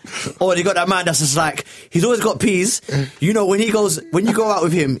 Yeah? Or they got that man that's just like, he's always got peas. You know, when you go out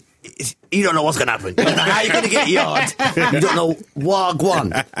with him, you don't know what's going to happen. You don't know how you're going to get yard. You don't know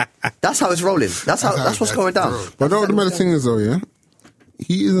wagwan. That's how it's rolling. That's what's going down. But you know what the matter thing is, though,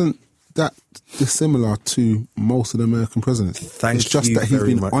 he isn't that dissimilar to most of the American presidents. Thank it's just you that he's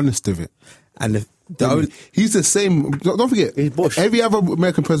very been much. honest with it. And the only, He's the same. Don't forget, He's Bush. every other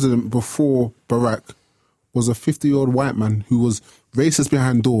American president before Barack was a 50-year-old white man who was racist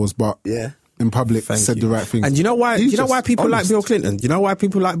behind doors, but in public Thank said you. the right thing. And you know why? He's You know why just people like honest. Bill Clinton? You know why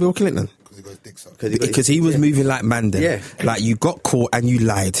people like Bill Clinton? Because he got his dick sucked. Because he was moving like Mandem. Yeah. Like, you got caught and you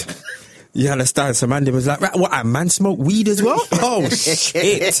lied. You understand? So Mandem was like, right, what, a man smoke weed as well? Oh,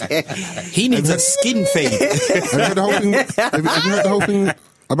 shit. He needs a skin fade. Have you heard the whole thing? Have you heard the whole thing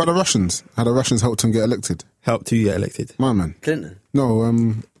about the Russians? How the Russians helped him get elected? Helped to get elected. My man. Clinton.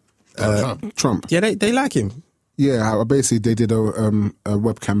 No, Trump. Yeah, they like him. Yeah, how basically they did a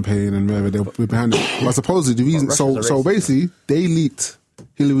web campaign and whatever, they were behind it. But supposedly the reason, Russians are so racist. basically they leaked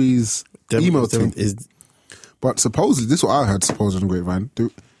Hillary's email thing. But supposedly, this is what I heard. Supposedly, in Grapevine,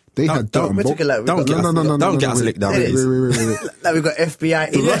 they had dirt on We're both. talking like Don't get us- don't get us wait. licked down, Wait, please. wait. Like we've got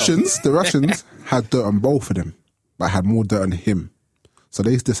FBI. The Russians had dirt on both of them, but had more dirt on him. So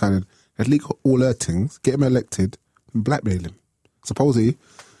they decided, let's leak all their things, get him elected, and blackmail him. Supposedly,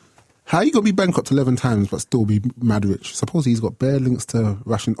 how you gonna be bankrupt 11 times but still be mad rich? Supposedly he's got bare links to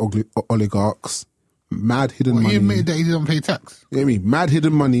Russian oligarchs, mad hidden He money. admitted that he didn't pay tax. You know what I mean? Mad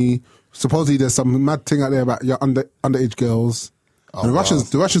hidden money. Supposedly there's some mad thing out there about your underage girls. And the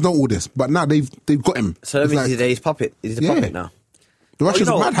Russians know all this, but now they've got him. So that It's means like, he's puppet. He's a Yeah. puppet now. the Russians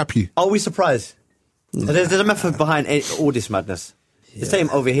Oh, you know are mad what? happy. Are we surprised? So there's a method behind all this madness. The same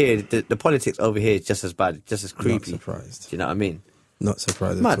over here. The politics over here is just as bad, just as creepy. surprised. Do you know what I mean? Not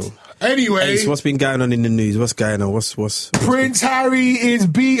surprised Mad. at all. Anyway, Hey, so what's been going on in the news? What's going on? What's Prince Harry is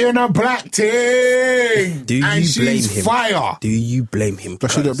beating a black thing. Do you and blame she's him? fire. Do you blame him? But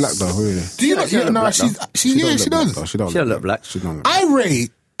she look black though, really. Do you Yeah, not? she Yeah, don't no, look she's black, she don't does. look black. She don't look black. She don't look I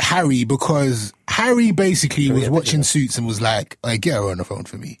rate Harry because Harry basically was watching Suits and was like, "Hey, get her on the phone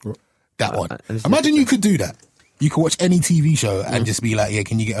for me." That one. and it's Imagine you could do that. You could watch any TV show and just be like, "Yeah,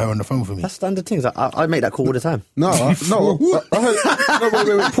 can you get her on the phone for me?" That's standard things. I make that call all the time. I heard. No,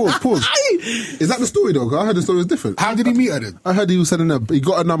 wait. Pause. Is that the story though? 'Cause I heard the story was different. How did he meet her then? I heard he was sending her. He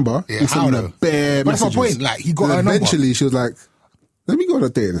got a number. Yeah, he was how sending her though? bare But that's my messages. point, like, he got And her number. eventually, she was like, "Let me go on a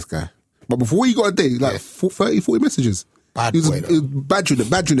date with this guy." But before he got a date, like 30, 40 messages. Bad He was, boy, he was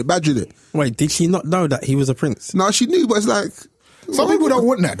badgering it. Wait, did she not know that he was a prince? No, she knew, but it's like... Some people don't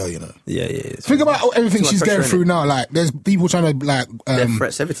want that though, you know. Yeah. Think about everything Too much she's going pressure, through innit? now. Like, there's people trying to like Death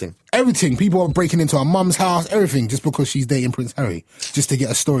threats, everything. everything. People are breaking into her mum's house, everything, just because she's dating Prince Harry, just to get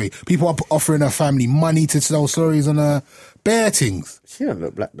a story. People are offering her family money to tell stories on her bare things. She don't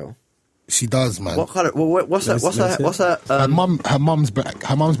look black though. She does, man. What colour? What's her? Her mum's black.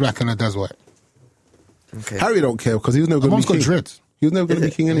 Her mum's black and her dad's white. Okay. Harry don't care because he was never Her going to mum's be got king. dreads. He was never going to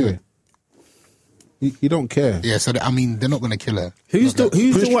be king anyway. He don't care. Yeah, so I mean, they're not going to kill her. Who's the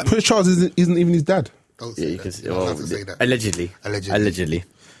one? Prince Charles isn't even his dad. Don't Yeah, say you that. can say, You're not allowed to say that. Allegedly. Allegedly.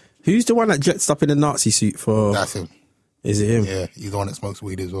 Who's the one that dressed up in a Nazi suit for? That's him. Is it him? Yeah, he's the one that smokes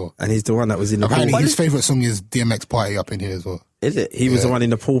weed as well. And he's the one that was in the Apparently, pool. his favourite song is DMX Party up in here as well. Is it? He was the one in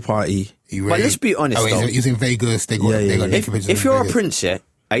the pool party. He But let's be honest, though. he's in Vegas. They got, Yeah, they yeah, got yeah. naked pictures If in you're a Vegas. prince, yeah,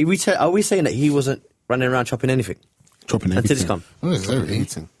 are we saying that he wasn't running around chopping anything Chopping until this everything. come? Not necessarily.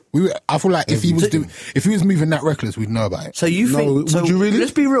 Eating. I feel like if he was moving that reckless, we'd know about it. So you No, think? would So you really?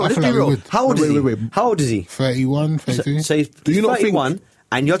 Let's be real. I Let's feel be like we real. would. How old is he? Wait. How old is he? 31, 32. So he's Do you not think- 31,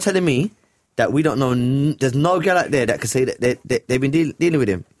 and you're telling me that we don't know? There's no girl out there that can say that they've been dealing with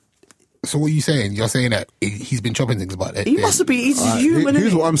him. So what are you saying? You're saying that he's been chopping things about it. He must be. He's human. Here's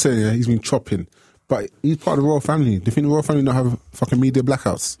Isn't what I'm saying, yeah. He's been chopping. But he's part of the royal family. Do you think the royal family don't have fucking media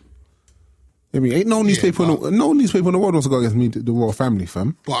blackouts? I mean, ain't no newspaper in the world wants to go against the royal family,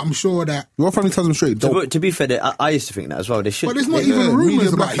 fam. But I'm sure that. The royal family tells them straight. Don't. To be fair, I used to think that as well. They should. But there's not Yeah, even rumours media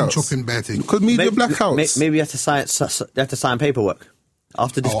about him blackouts. chopping bare things. Because media blackouts. Maybe you have to sign paperwork.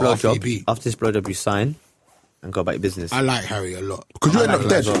 After this Oh, after blowjob, you beat. you sign and go about your business. I like Harry a lot. Because you I end like up him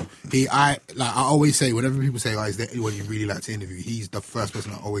dead. as well. I always say, whenever people say, "Oh, is there anyone you really like to interview?" He's the first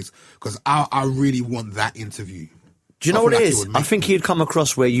person I always, because I really want that interview. Do you know I what feel it like is? would I make think he'd come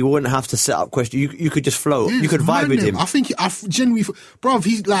across where you wouldn't have to set up questions. You could just flow. Yeah, You could it's vibe with random. him. I think genuinely,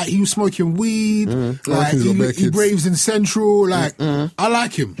 bruv, he was smoking weed. Like he's got bare he kids. braves in Central. Like I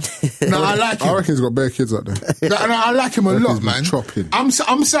like him. No, I like I him. reckon he's got bare kids out there. No, I like him a Reckon lot, he's been man. chopping.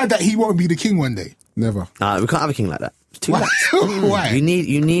 I'm sad that he won't be the king one day. Never. Nah, we can't have a king like that. It's too Why? much. Why? You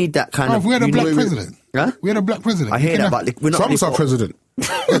need that kind Bruv, of. we had a you black need- president. Huh? We had a black president. I hear We can that, have- but we're not. Trump's our really- president.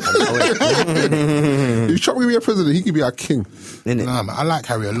 If Trump could be a president, he could be our king. Innit? Nah, man, I like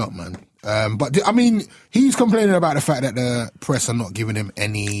Harry a lot, man. But I mean, he's complaining about the fact that the press are not giving him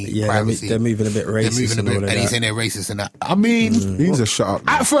any Yeah, privacy. they're moving a bit racist and all of and he's that. saying they're racist and that. I mean, He needs to shut up.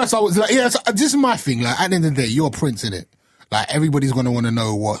 at first I was like, yeah, this is my thing. Like, at the end of the day, you're a prince, innit? Like, everybody's gonna want to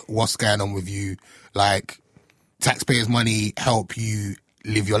know what's going on with you. Like, taxpayers' money help you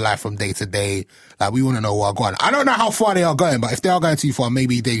live your life from day to day. Like, we want to know what are going on. I don't know how far they are going, but if they are going too far,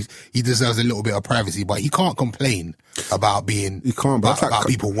 maybe he deserves a little bit of privacy. But he can't complain about being He can't, but that's about like-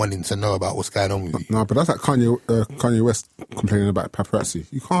 people wanting to know about what's going on with you. No, but that's like Kanye West complaining about paparazzi.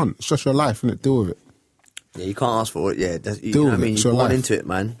 You can't. It's just your life, innit? Deal with it. Yeah, you can't ask for it. Yeah, you Deal know what I with it. mean. It's You're your born life. into it,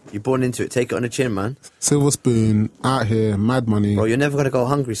 man. You're born into it. Take it on the chin, man. Silver spoon, out here, mad money. Bro, you're never gonna go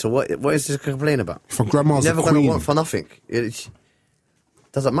hungry. So what is this to complain about? From grandma's You're never a gonna queen. want for nothing. It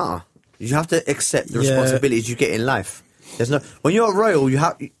doesn't matter. You have to accept the Yeah. responsibilities you get in life. There's no when you're a royal, you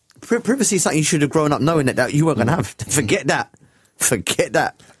have privacy is something you should have grown up knowing that you weren't gonna have. Forget that. Forget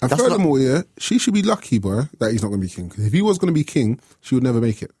that. And That's not- furthermore, yeah, she should be lucky, boy, that he's not going to be king. Because if he was going to be king, she would never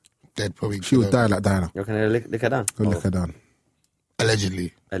make it. Dead probably. She would die like Diana. You're gonna lick her down. Go lick her down.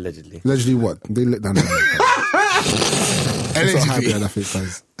 Allegedly. Allegedly. Allegedly what? They lick down Diana. I'm so happy Allegedly. at that,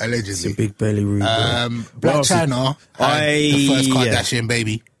 guys. Allegedly. Big belly rude. Black else? China had the first Kardashian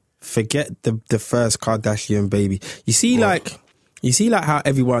baby. Forget the first Kardashian baby. You see like how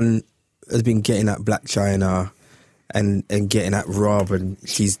everyone has been getting at Black China and getting at Rob and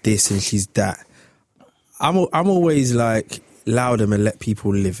she's this and she's that. I'm always like loud them and let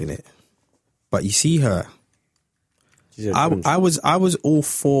people live in it. But you see her, I was all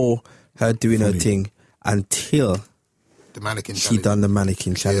for her doing her thing until The mannequin she challenge. done the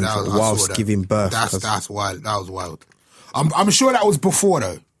mannequin challenge I saw whilst that. giving birth. That's wild. That was wild. I'm sure that was before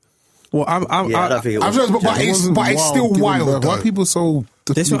though. Well, I don't think it I'm was. sure, but It it's wasn't still giving wild birth. though. Why are people so...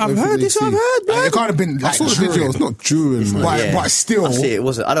 This what I've heard. This what I've heard, man. It can't have been I like saw the during. video. It's not during, man. But- but still- I see it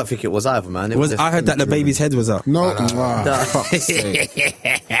wasn't. I don't think it was either, man. It Was just- I heard that the baby's head was up? No. Nah. Fuck's sake.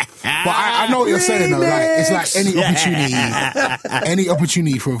 But I know what you're saying though. Like it's like any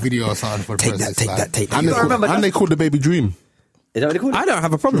opportunity for a video or something for the Take press. that, it's take like, that, take that. And they, remember called, and they called the baby Dream. Is that what they called it? I don't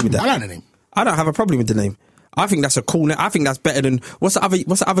have a problem with I that. like the name. I don't have a problem with the name. I think that's a cool name. I think that's better than what's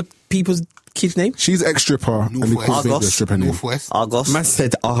the other people's kids' name? She's ex-stripper and they call baby a stripper name. Northwest. Argos. Man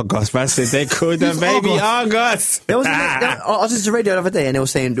said Argos. Man said they called the baby Argos. There was I was just on the radio the other day and they were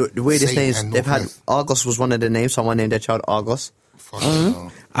saying the weirdest Satan names and they've had. Northwest. Argos was one of the names. Someone named their child Argos. Fucking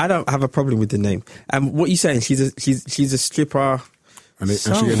hell. I don't have a problem with the name. And what you saying? She's a stripper. And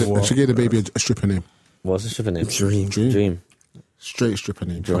she gave the baby a stripper name. What's the stripper name? Dream. Straight stripper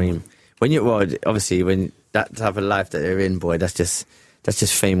name. Dream. When you obviously when that type of life that they're in, boy, that's just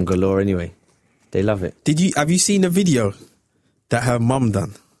fame galore. Anyway, they love it. Have you seen the video that her mum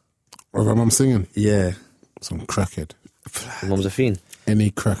done? Of her mum singing. Yeah. Some crackhead. Her mum's a fiend. Any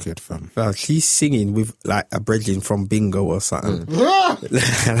crackhead, fam. Well, she's singing with like a brethren from Bingo or something.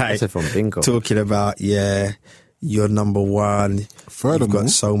 I said from Bingo. Talking about, you're number one. Furthermore, You've got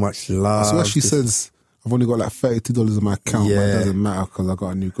so much love. So she says, I've only got like $32 in my account, but Yeah. it doesn't matter because I got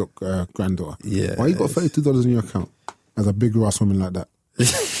a new granddaughter. Yeah. Why you got $32 in your account as a big ass woman like that?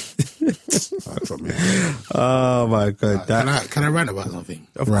 Drop me. Oh my God. Can I rant about something?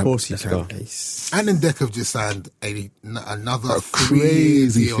 Of Right. course you Let's go. can. Ant and Dec have just signed another A 3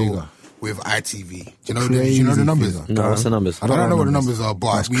 crazy deal figure. with ITV. Do you know the numbers? figure. No, what's the numbers? I don't know what the numbers are,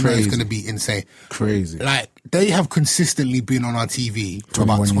 but That's we know it's crazy. going to be insane. Crazy. Like, they have consistently been on our TV for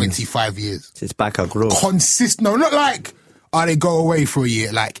about 21 years. 25 years. It's back our growth. No, not like, they go away for a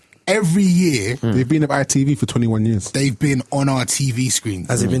year. Like, every year, They've been at ITV for 21 years. they've been on our TV screen.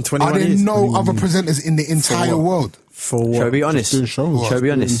 Has it been 21 Are there years? no other presenters in the entire world? For what? Shall we be honest? doing shows. Shall we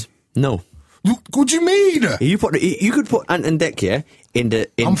be honest? No. What do you mean? You could put Ant and Dec here in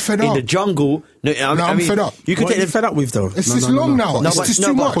I'm fed in up. the jungle. No, I'm fed up. You could What are take you fed up with though? It's just long now. No, It's but- just no,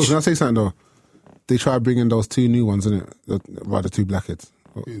 too but- much. Pause, can I say something though? They try to bring in those two new ones, innit? About the two blackheads.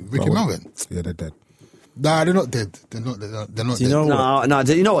 Ricky Melvin? Yeah, they're dead. Nah, they're not dead. They're not Do dead. you know what? No,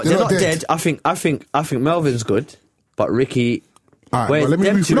 you know what? They're They're not not dead. dead. I think Melvin's good, but Ricky. Alright, Where's well, let me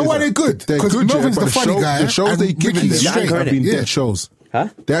them rephrase two? You know why that. they're good? They're 'Cause good, Melvin's but the funny guy The shows and they give them Ricky's have straight. been Yeah. dead shows. Huh?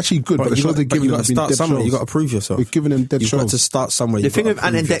 They're actually good, but the shows they give you them got have to been start dead somewhere. shows. You got to prove yourself. We're giving them dead You've got shows. to start somewhere. The You've thing got with to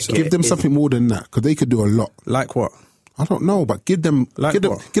Ant and prove Dec, yourself. Give them is- something more than that, because they could do a lot. Like what? I don't know, but give them Like give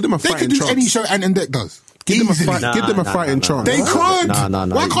them what? a They fighting could do chance. any show Ant and Dec does. Give them a Easily. fight. Give them a fighting chance. They could. No.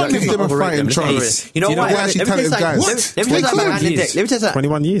 Why can't they? Give them a fighting chance. You know Do you know why? they're actually Let me tell you talented guys? something. What? Let me tell you They something about could. Ant and Dec. Let me tell you something.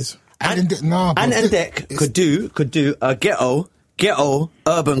 21 years. Ant and Dec, nah, bro. Ant and Dec could do a ghetto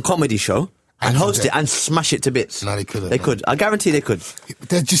urban comedy show and Ant and host Dec. it and smash it to bits. No, they couldn't, They no. could. I guarantee they could.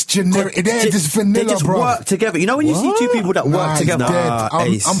 They're just generic. They're just vanilla, They just bro. work together. You know when you see two people that Nah, work he's together. dead.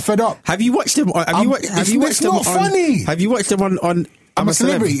 Ace. I'm fed up. Have you watched them? Have you watched it's them not on? funny. Have you watched them on? I'm a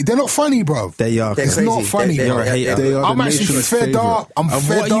celebrity. They're not funny, bro. They are. They're It's crazy. not funny. They're a hater. They are I'm the actually nation's fed favourite. up. I'm And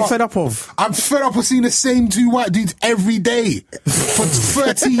fed what are you up. fed up of? I'm fed up of seeing the same two white dudes every day for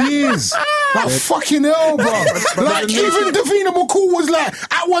 30 years. Like, fucking hell, bro. Like, even Davina McCall was like,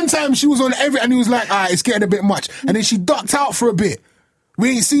 at one time she was on and he was like, it's getting a bit much. And then she ducked out for a bit. We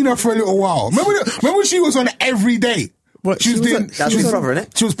ain't seen her for a little while. Remember when she was on every day? What, She was she was doing, on- That's his brother,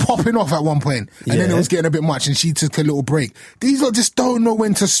 innit? she was popping off at one point, and then Yeah. it was getting a bit much, and she took a little break. These lot just don't know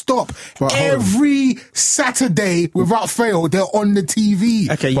when to stop. But hold on. Every Saturday, without fail, they're on the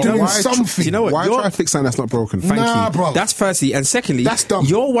TV Okay, you doing know why? something. You know what? Why You're- try to fix something that's not broken? Thank Nah, you. bro. That's firstly, and secondly, That's dumb.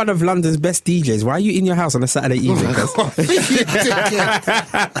 you're one of London's best DJs. Why are you in your house on a Saturday evening?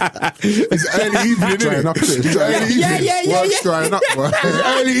 It's early evening, Drying isn't up, it? innit? It's early evening. Work's drying up, bro. It's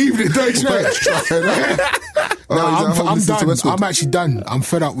early evening, don't you know? Work's drying up. No, I'm Listen to done. Westwood. I'm actually done. I'm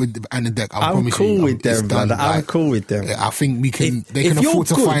fed up with Ant and Dec. I I'm promise cool you. with them, it's done. brother. I'm Like, cool with them. I think we can. They if can you're afford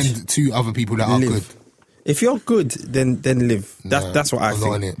to good, find two other people that are live. good. If you're good, then live. That's what I I'm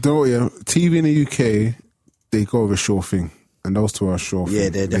not in think. it. Don't yeah. TV in the UK, they go with a sure thing, and those two are a sure thing. Yeah,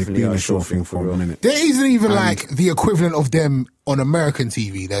 they definitely They've been are a a sure sure thing thing for for a real. minute. There isn't even like the equivalent of them on American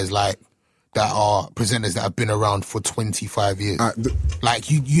TV. There's like that are presenters that have been around for 25 years. Like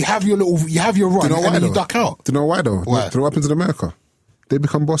you have your run Do you know and why then you though? duck out. Do you know why though? Why? Do you know what happens in America? They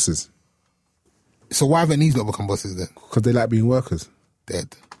become bosses So why haven't these lot become bosses then? because they like being workers.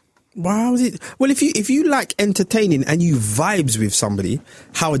 Dead. Wow, is it? Well, if you like entertaining and you vibes with somebody,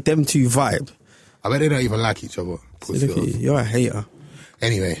 how would them two vibe? I bet they don't even like each other. Pussy Look at you, hoes. you're a hater.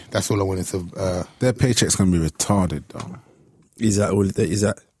 Anyway, that's all I wanted to. Their paycheck's gonna be retarded though. Is that all? Is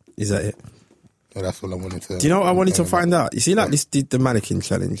that it? That's all I wanted to. Do you know what I wanted to find out? You see, like this, the mannequin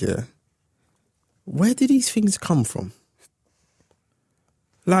challenge, yeah. Where did these things come from?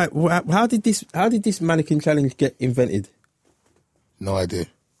 Like, how did this mannequin challenge get invented? No idea.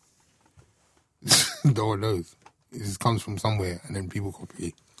 No one knows. It just comes from somewhere, and then people copy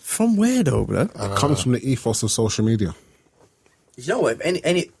it. From where though, bro? It comes from the ethos of social media. You know what?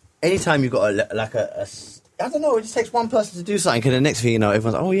 If any time you got I don't know. It just takes one person to do something, and the next thing you know,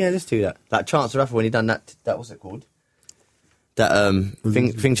 everyone's like, "Oh yeah, let's do that." Like Chance the Rapper when he done that what's it called? That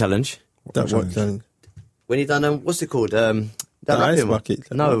thing challenge. That what challenge? When he done what's it called? That The rapping ice one.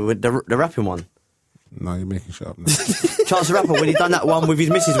 bucket. No, with the rapping one. No, you're making shit up now. Chance the Rapper when he done that one with his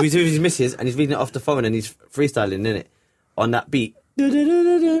missus, and he's reading it off the phone and he's freestyling in it on that beat.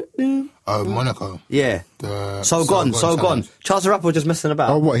 Monaco. Yeah. So gone. Chance the Rapper was just messing about.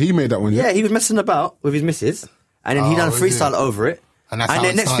 Oh, what? He made that one, yeah? Yeah, he was messing about with his missus, and then he done a is freestyle it? over it. And that's how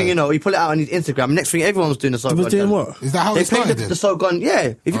then it next thing started. you know, he put it out on his Instagram. Next thing, everyone was doing the So He Gone. was doing challenge. what? Is that how They it started played then? the So Gone.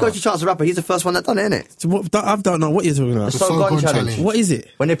 Yeah, if you go to Chance the Rapper, he's the first one that done it, innit? So what, I don't know what you're talking about. The So Gone challenge. What is it?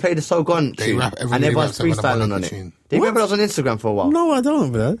 When they play the So Gone They tune, rap- and everybody everyone's raps over the freestyling on Monaco it. tune. Do you remember that was on Instagram for a while? No, I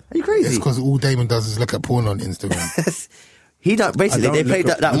don't, man. Are you crazy? It's because all Damon does is look at porn on Instagram. He done basically. I They don't played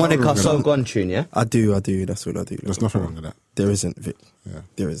look that up- Monica I don't So look Gone tune, yeah. I do. That's what I do. There's nothing wrong with that. There isn't, Vic. Yeah.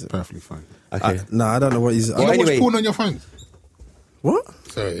 There isn't. Perfectly fine. Okay. No, I don't know what he's. You don't anyway. watch porn on your phone? What?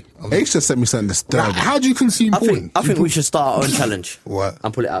 Sorry. H just sent me something Like, disturbing. how do you consume I porn? think we should start our own challenge. What?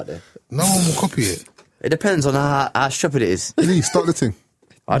 And put it out there. No one will copy it. It depends on how stupid it is. Lee, start the thing.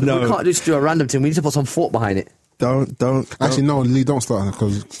 No. We can't just do a random thing. We need to put some thought behind it. Don't. Actually, no, Lee, don't start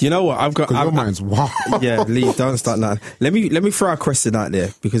because You know what? I've got. your mind's wow. Yeah, Lee, don't start now. Let me throw a question out there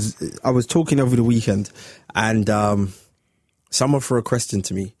because I was talking over the weekend and someone threw a question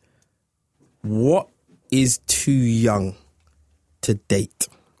to me. What is too young to date?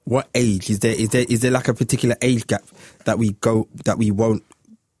 What age is there? Is there like a particular age gap that we won't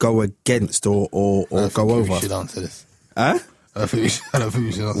go against or I go think we over? should answer this. Huh? I don't think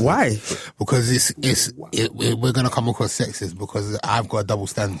we should answer Why? this. Because we're going to come across sexist because I've got a double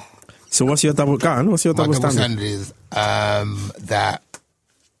standard. So what's your double gun? What's your My double double standard? standard is that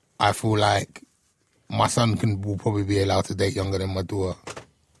I feel like my son will probably be allowed to date younger than my daughter.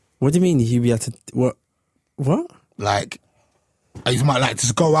 What do you mean he'll be able to what? What? Like, you might like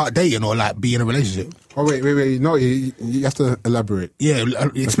just go out dating or like be in a relationship. Oh wait. No, you have to elaborate. Yeah,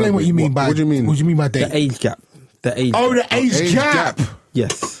 explain what you mean by. What do you mean? What do you mean by date? The age gap. The age. Oh, gap. the age gap.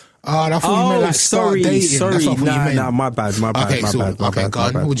 Yes. Oh, I thought you meant like start dating. That's sorry. not what you meant. Nah, my bad. Okay, go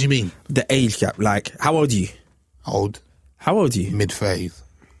on. What do you mean? The age gap. Like, how old are you? Old, How old are you? mid-30s.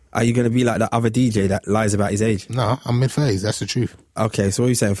 Are you going to be like that other DJ that lies about his age? No, I'm mid-30s. That's the truth. Okay, so what are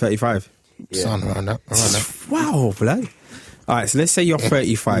you saying? 35? Son, around that. Wow, blood. All right, so let's say you're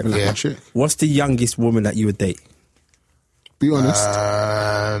 35. Like Yeah. my chick. What's the youngest woman that you would date? Be honest.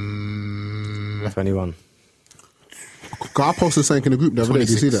 21. 'Cause I posted something in the group the other day. Did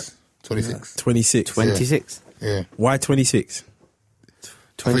you see that? 26. 26. 26. Yeah. Why 26?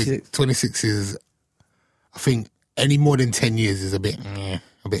 I think 26 is, I think any more than 10 years is a bit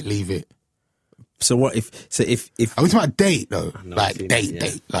leave it. So what if Are we talking about date though? No, Like yeah.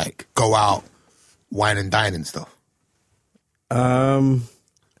 date, like go out, wine and dine and stuff.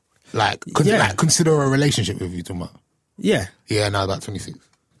 Like, Yeah. like consider a relationship with you, talking about. yeah, Yeah, no, about 26.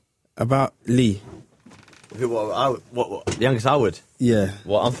 about Lee. What the youngest I would? Yeah,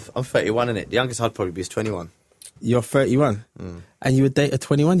 Well, I'm 31, innit? The youngest I'd probably be is 21. you're 31 and you would date a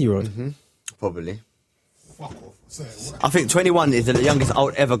 21-year-old. Probably. Fuck off. Sorry, what? I think 21 is the youngest I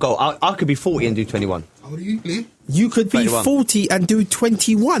would ever go. I could be 40 and do 21. How old are you, Lee? You could be 31. 40 and do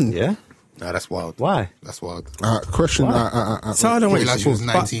 21. Yeah? No, that's wild. Why? That's wild. Question. So I don't Wait, want like she was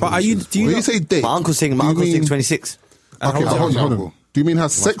 19 but are you? Do When you? you say date, My uncle's saying do you mean- 26. Okay, hold on. Do you mean have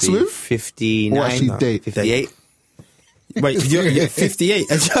Must sex be with? 59. Or actually date? 58. Wait, you're 58.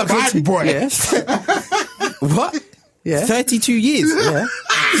 Bad boy. Yeah. What? Yeah. 32 years. Yeah.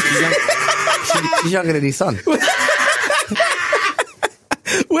 She's younger than his son.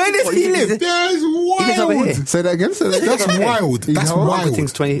 Where does he live? That's lives over here. wild. Say that again. That's wild. He's That's how old? My uncle wild.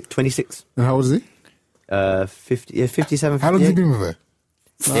 thinks 26. And how old is he? 57, 58. How long have you been with her?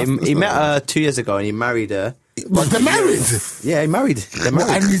 He met her 2 years ago and he married her. But they're married. Yeah, he married. They're What,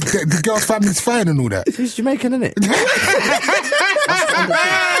 married. and the girl's family's fine and all that. She's Jamaican, isn't it?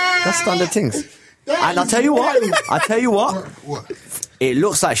 That's standard things. And I'll tell you what. What? It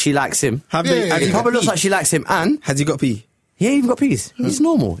looks like she likes him. Have Yeah, they? yeah, Have It you probably got looks like she likes him, and Has he got pee? he ain't even got peas. He's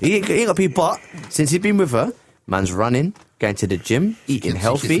normal. He ain't got peas, but since he's been with her, man's running, going to the gym, eating She's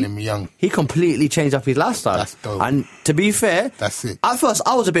healthy. kissing him young. He completely changed up his lifestyle. That's dope. And to be fair, That's it. At first,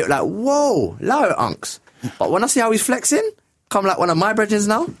 I was a bit like, whoa, allow it, unks. But when I see how he's flexing, come like one of my brethren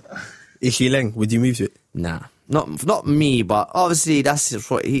now. Is she Leng? Would you move to it? Nah, not me, but obviously that's just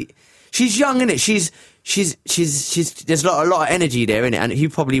what he. She's young, innit? She's there's a lot of energy there, innit? And he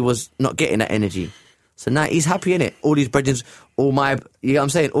probably was not getting that energy. So now he's happy, innit? All these brethren, you know what I'm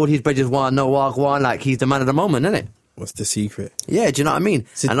saying? All his brethren want to know what, like he's the man of the moment, innit? What's the secret? Yeah, do you know what I mean?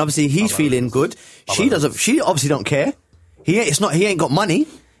 And obviously he's feeling good. She doesn't. She obviously don't care. He ain't got money.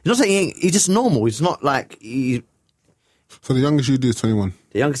 He's not saying he's just normal. He's not like So the youngest you do is 21.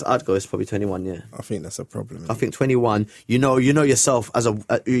 The youngest I'd go is probably 21. Yeah, I think that's a problem. I think 21. You know yourself as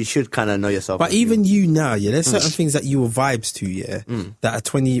you should kind of know yourself. But even you now, yeah, there's certain things that you were vibes to, yeah, that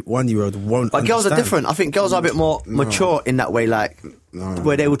a 21-year-old won't. But girls are understand. different. I think girls are a bit more mature in that way, like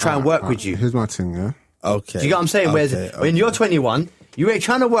where they will try and work with you. Here's my thing, yeah? Okay. Do you get what I'm saying? Whereas when you're 21, you ain't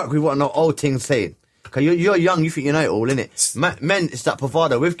trying to work with what no old thing's saying. Because you're young, you think you know it all, innit? Men, it's that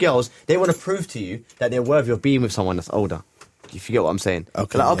bravado. With girls, they want to prove to you that they're worthy of being with someone that's older. You forget what I'm saying?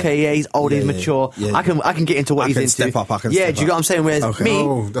 Okay, like, okay, yeah, he's old, he's mature. yeah. I can get into what he's into. Step up, I can yeah, step do you get up. what I'm saying? Whereas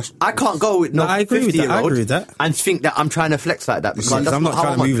me, I can't go with no I agree with that. 50-year-old I agree with that. and think that I'm trying to flex like that. Because I'm that's not how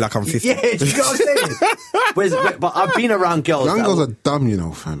trying to move like I'm 50. Yeah, do you get what I'm saying? But I've been around girls. Young that girls will- are dumb, you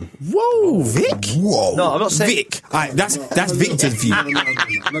know, fam. Whoa, Vic. Whoa. No, I'm not saying. Vic. All right, that's Victor's view.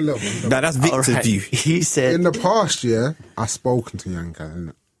 No, That's Victor's Alright. view. He said. in the past year, I spoken to young guys,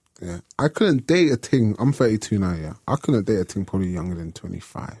 innit? Yeah. I couldn't date a thing. I'm 32 now, yeah. I couldn't date a thing probably younger than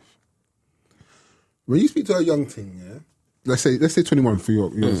 25. When you speak to a young thing, yeah, let's say 21 for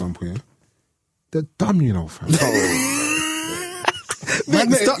your example, yeah, they're dumb, you know, fam. Man,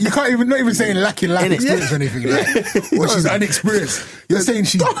 you can't even, not even saying lacking life Innit? experience or anything like. Or she's unexperienced. You're saying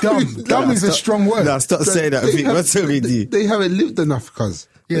she's dumb. Dumb is a strong word. Now stop saying that, Vic. What's wrong with you? They haven't lived enough, cuz.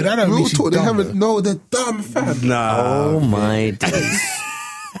 Yeah, that don't mean Real she's talk, they dumb, haven't. though. No, they're dumb, fam. Nah. Oh my days.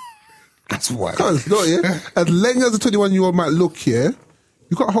 That's why. Cuz, no, yeah. As long as a 21-year-old might look here,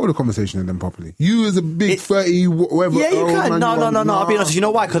 you can't hold a conversation with them properly. You as a big 30, whatever. Yeah, you old can. man, No. you want- I'll be honest. You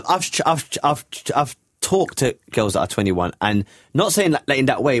know why? Because I've talked to girls that are 21, and not saying that in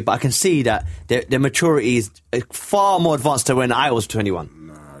that way, but I can see that their maturity is far more advanced to when I was 21.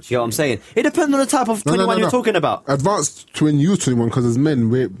 You know what I'm saying? It depends on the type of 21 you're talking about. Advanced to when you were 21, because as men,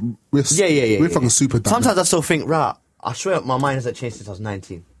 we're Yeah. fucking super dumb. Sometimes I still think, right, I swear my mind hasn't changed since I was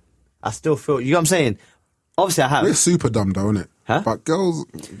 19. I still feel, you know what I'm saying? Obviously I have. We're super dumb, though, innit? Huh? But girls,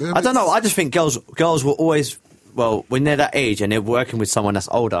 I don't know. I just think girls will always, well, when they're that age and they're working with someone that's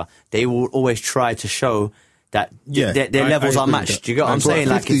older, they will always try to show that Yeah, their I levels are agree with matched. that. Do you get what I'm saying?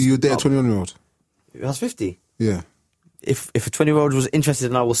 50, you date a 21-year-old. I was 50. Yeah. If a 20-year-old was interested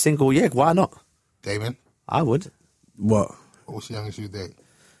and I was single, yeah, why not? Damon, I would. What? what's the youngest you date?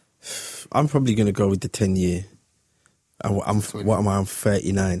 I'm probably going to go with the 10-year. I'm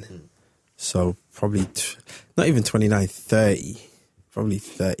 39. So probably not even 29, 30. Probably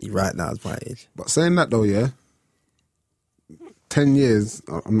 30 right now is my age. But saying that, though, yeah, 10 years,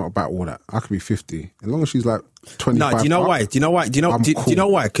 I'm not about all that. I could be 50. As long as she's like 25. No, do you know up, why? Do you know why? Do you know? I'm Do you know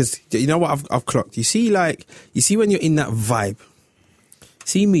cool. why? Because you know what I've clocked. You see when you're in that vibe.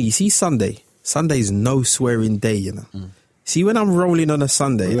 See me. You see Sunday. Sunday's no swearing day. You know. See when I'm rolling on a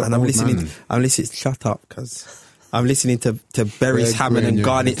Sunday You're and I'm old listening. man. I'm listening. Shut up, cuz. I'm listening to Berry's Red Hammond and Green,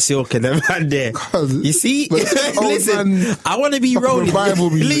 Garnet yeah. Silk and them man there. Cuz, You see? but old Listen, man- I want to be fucking rolling. revival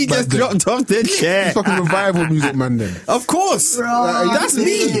music Lee back just then. dropped off the chair. It's fucking revival music, man, then. Of course. Like, That's this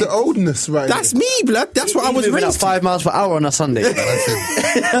is me. The oldness, right? That's me, blood. That's what I was moving at raised to. 5 miles per hour on a Sunday.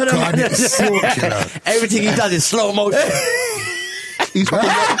 Garnet Silk, you know. Everything he does is slow motion. He's fucking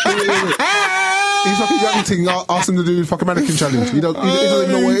he's fucking young thing. Ask him to do fucking mannequin challenge. He doesn't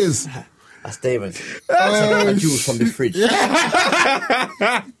even know what it is. That's David. That's juice from the fridge.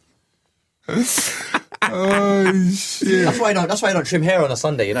 Oh shit! That's why you don't trim hair on a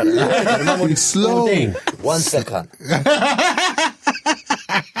Sunday, you know. Remember He's slow. all day. 1 second.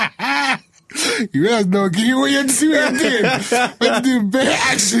 You guys know, give you what you're doing. You're doing bare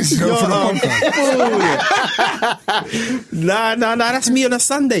actions, you know, for the podcast. Nah, that's me on a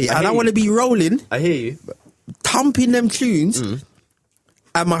Sunday. And I hear want to be rolling, I hear you. thumping them tunes, and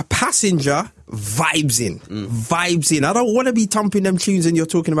my passenger vibes in. I don't want to be thumping them tunes and you're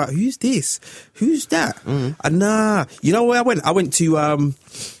talking about, who's this? Who's that? And nah. You know where I went? I went to, on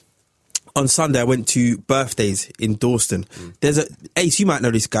Sunday, I went to Birthdays in Dawston. There's Ace, you might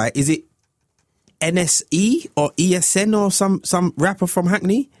know this guy. Is it NSE or ESN or some rapper from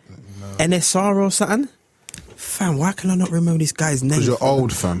Hackney? No. NSR or something? Fam, why can I not remember this guy's name? Because you're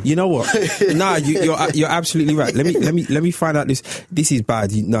old, fam. You know what? Nah, you're absolutely right. Let me find out this. This is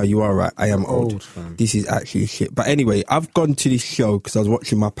bad. You are right. I am old. fam. This is actually shit. But anyway, I've gone to this show because I was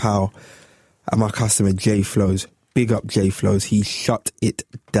watching my pal and my customer Jay Flows. Big up Jay Flows. He shut it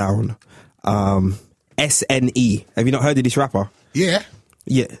down. SNE. Have you not heard of this rapper? Yeah.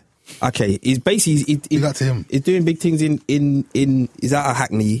 Yeah. Okay. He's basically Big up to him. He's doing big things in he's out of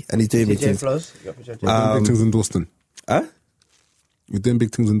Hackney and he's doing big things. Flows. You're doing big things in Dawston. Huh? You're doing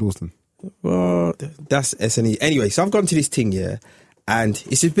big things in Dawston. Well, Well, that's SNE. Anyway, so I've gone to this thing, yeah, and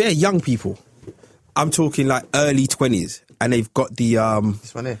it's just bare young people. I'm talking like early 20s, and they've got the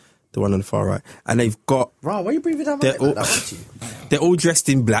This one here. the one on the far right, and they've got Right, why are you breathing down my they're neck all, like that, aren't you? they're all dressed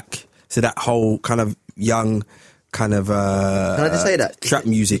in black, so that whole kind of young kind of Can I just say that? trap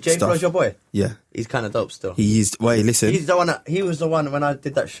music Jay stuff. Flo's your boy? Yeah, He's kind of dope still. he is. Wait, listen. He's the one. He was the one when I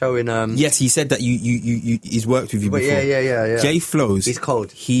did that show in. Yes, he said that you he's worked with you But before. yeah. Jay Flows. He's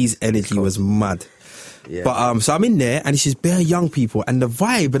cold. His energy was mad. Yeah. But so I'm in there and it's just bare young people and the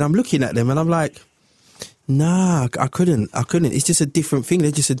vibe, and I'm looking at them and I'm like, nah, I couldn't. It's just a different thing.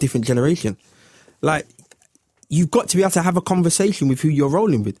 They're just a different generation. Like, you've got to be able to have a conversation with who you're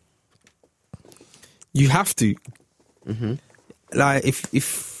rolling with. You have to. Mm-hmm. Like,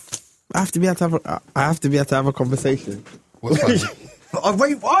 if I have to be able to have a conversation. What's funny? Oh,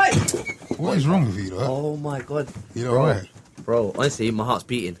 wait, what? What is wrong with you, though? Oh my god. You know right? Bro, honestly, my heart's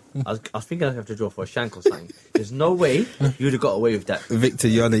beating. I was thinking I'd have to draw for a shank or something. There's no way you'd have got away with that. Victor,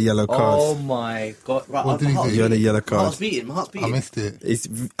 you're on a yellow card. Oh my god. Right, What did he do? You're on a yellow My card. heart's beating. My heart's I beating. missed it. It's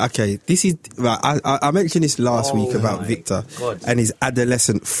okay. This is right. I mentioned this last Oh week about my Victor God. and his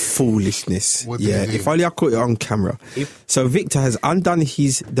adolescent foolishness. What did Yeah, he do? if only I caught it on camera. So Victor has undone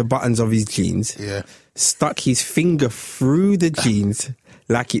the buttons of his jeans. Yeah. Stuck his finger through the jeans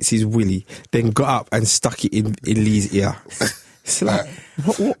like it's his willy. Then got up and stuck it in Lee's ear. It's like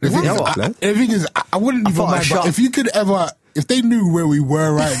what? The thing, is, What, man? the thing is, I wouldn't even thought I mind, shot. but if you could ever, if they knew where we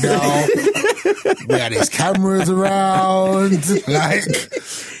were right now, we had these cameras around, like,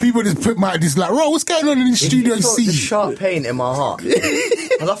 people might just like, what's going on in the studio You felt the C? sharp pain in my heart.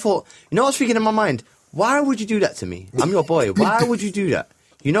 Because I thought, you know what I was thinking in my mind? Why would you do that to me? I'm your boy. Why would you do that?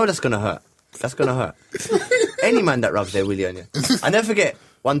 You know that's going to hurt. That's going to hurt. Any man that rubs their willy on you. I never forget,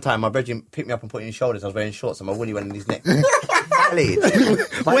 one time my brethren picked me up and put it in his shoulders. I was wearing shorts and my willy went in his neck.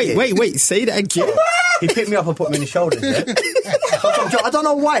 Wait. Say that again. He picked me up and put me in his shoulders, yeah? I don't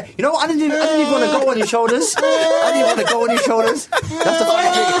know why. You know what? I didn't even want to go on his shoulders. I didn't want to go on his shoulders. That's the funny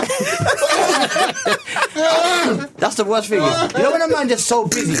thing. That's the worst thing. You know when a man just so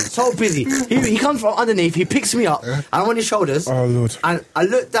busy. He comes from underneath, he picks me up, and I'm on his shoulders. Oh, Lord. And I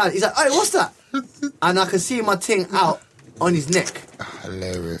look down, he's like, hey, what's that? And I can see my thing out on his neck.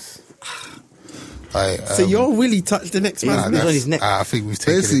 Hilarious. So your willy touched the next man's neck. on his neck. I think we've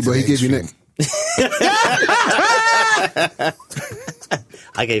taken Basically, it to but he the gave you extreme. neck.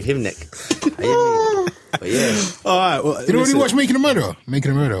 I gave him neck. But yeah. All right. Well, You know when listen. you watch Making a Murderer?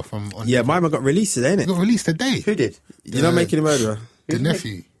 Making a Murderer from on Yeah, mine got released today, it innit? got released today. Who did? You know, Making a Murderer. The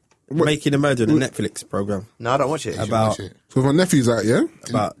nephew. Making a Murderer, the Netflix program. No, I don't watch it. About Watch it. So my nephew's out, yeah?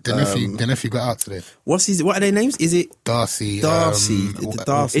 about The nephew got out today. what are their names? Is it Darcy. the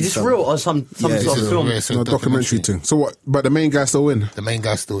Darcy? Is this stuff. real or some Yeah, sort This of is film? a No, documentary thing. So what? But the main guy's still in. The main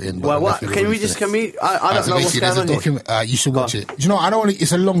guy's still in. but Well, the what? nephew Can we released just? today. Can we? I don't So know what's basically, going on here. you should watch it. You know, I don't want to,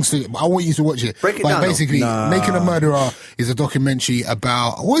 it's a long story, but I want you to watch it. Break it but down, though. basically, Making a Murderer is a documentary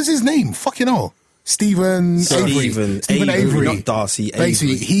about, what is his name? Fucking hell. Stephen Avery. Avery, not Darcy,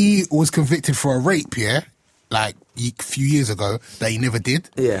 Basically, Avery. he was convicted for a rape, yeah? Like, a few years ago, that he never did.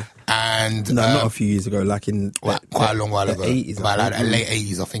 Yeah. And, No, not a few years ago, like in quite a long while the ago. 80s, I About like think. the late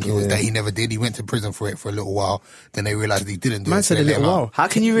 80s, I think it was, that he never did. He went to prison for it for a little while. Then they realised he didn't do Man it. so said a they let little him out. while. How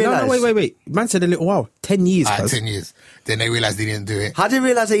can you realise? No, wait. Man said a little while. 10 years, cuz. 10 years. Then they realised he didn't do it. How did you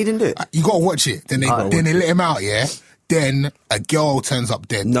realise that he didn't do it? You gotta watch it. Then they let him out, yeah? Then a girl turns up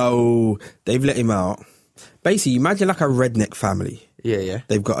dead. No, they've let him out. Basically, imagine like a redneck family. Yeah.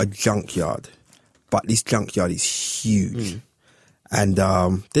 They've got a junkyard, but this junkyard is huge. And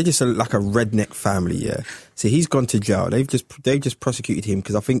they're just like a redneck family, yeah. So he's gone to jail. They've just prosecuted him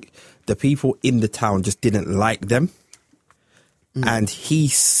because I think the people in the town just didn't like them. And he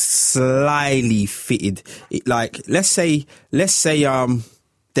slyly fitted it. Like, let's say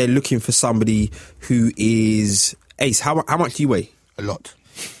they're looking for somebody who is Ace. How much do you weigh? A lot.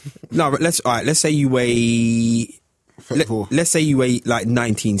 No, but let's say you weigh 34. let's say you weigh like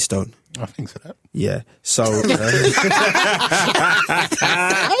 19 stone. I think so. That. Yeah. So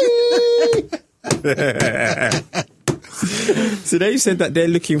so they said that they're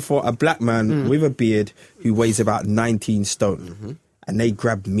looking for a black man with a beard who weighs about 19 stone. And they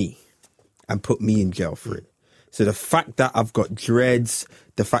grabbed me and put me in jail for it. So the fact that I've got dreads,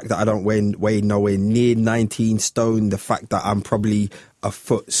 the fact that I don't weigh nowhere near 19 stone, the fact that I'm probably a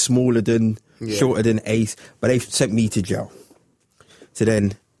foot smaller than, shorter than Ace, but they've sent me to jail. So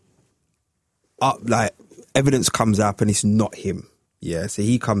then, evidence comes up and it's not him. Yeah, so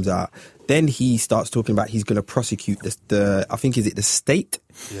he comes out. Then he starts talking about he's going to prosecute I think, is it the state?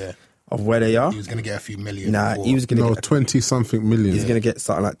 Yeah. of where they are. He was going to get a few million. Nah, or- he was going to No, get 20-something million. He's going to get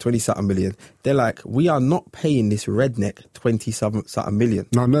something like 20-something million. They're like, we are not paying this redneck 20-something million.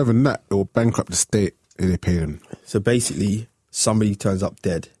 No, not even that. It will bankrupt the state if they pay them. So basically, somebody turns up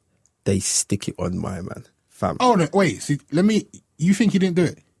dead, they stick it on my man. Fam. Oh, no, wait. See, you think he didn't do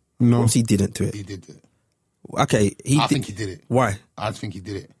it? Of No. course he didn't do it. He did it. Okay, I think he did it. Why? I think he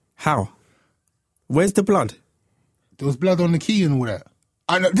did it. How? Where's the blood? There was blood on the key and all that.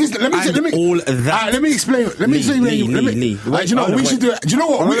 Let me all of that. let me explain. Let me explain. Lee. Do you know what? We should do it. Do you know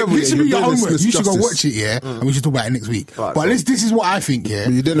what? Wait. This should be You're your doing homework. this You should go misjustice. watch it, yeah, and we should talk about it next week. Right, But this is what I think, yeah.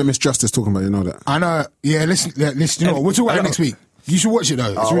 You didn't know Miss Justice talking about it, you know that. I know. Yeah, listen. You know what? We'll talk about it next week. You should watch it though.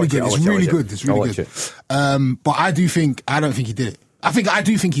 It's I'll really watch good. it, I'll It's watch it, really I'll watch good. it. It's really I'll watch good. But I don't think he did it. I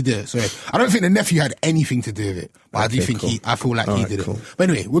do think he did it. Sorry. I don't think the nephew had anything to do with it. But I do think I feel like he did it. But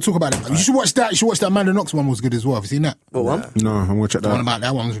anyway, we'll talk about it. You should watch that. You should watch that Amanda Knox one was good as well. Have you seen that? What one? No, I'm going to check The one that out. about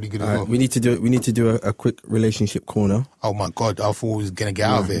that one was really good as well. We need to do a quick relationship corner. Oh my God, I thought we was going to get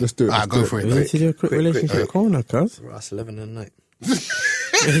out of it. let's do it, Alright, let's go do it. for it. We need to do a quick relationship corner, cuz. That's 11 at night.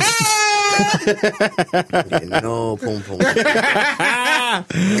 Getting no pom pom.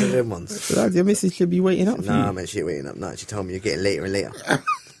 Them ones. Lad, your missus should be waiting up for Nah, you. man, she ain't waiting up now. She told me you're getting later and later.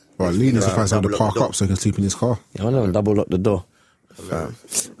 Right, Lee needs to find somewhere to double park lock the up so he can sleep in his car. Yeah, I know, double lock the door.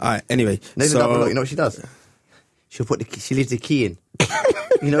 Alright, anyway. Never double lock, you know what she does? She'll she leaves the key in.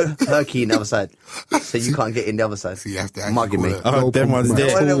 You know, her key in the other side. So you can't get in the other side. So you have to actually mugging me. call her. Oh, them ones problem.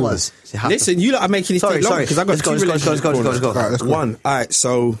 there. What it was? She had to- Listen, you lot are making this Sorry, take long sorry. because I got Let's go, two let's go, let's go, relationship let's go, let's go. corners. Alright, let's go. One, alright,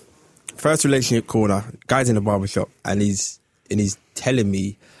 so first relationship corner, guy's in the barbershop and he's telling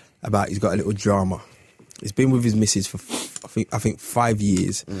me about he's got a little drama. He's been with his missus for I think 5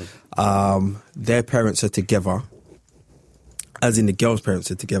 years. Their parents are together, as in the girl's parents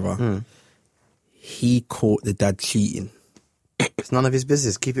are together. He caught the dad cheating. It's none of his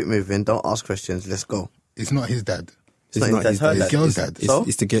business. Keep it moving. Don't ask questions. Let's go. It's not his dad. It's not his dad. His girl's dad. So?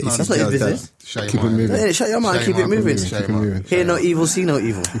 It's the girl. That's not his business. Shut your Keep it mouth. moving. Hey, shut your mouth. Keep it moving. Shut your Keep it mouth. moving. Hear no evil, see no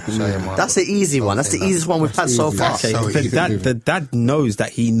evil. Shut your mouth. That's the easy one. That's the easiest one we've had so easy. far. That's Okay, so the dad knows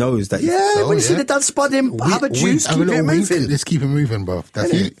that he knows that. Yeah, So, when you see yeah. the dad spud him, have a juice, Have keep a little it wink. moving. Let's keep it moving, bro. That's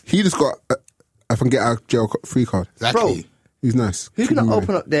it. He just got I can get out of jail free card. Exactly. He's nice. Who's Keep gonna him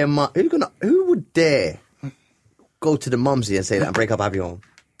open up their who would dare go to the mumsy and say that and break up happy home?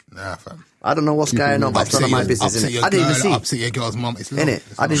 Nah, fam. I don't know what's going on, but it's none of my business, Upset innit? your I didn't even girl, see. upset your girl's mum. It's love. Innit?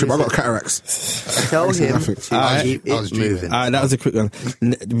 It's I love. didn't I even got cataracts. tell him nothing. to keep I was it dreaming. moving. That was a quick one.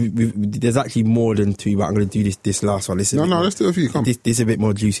 There's actually more than two, but I'm going to do this last one. This is a No, bit no, more- let's do it a few. Come. This is a bit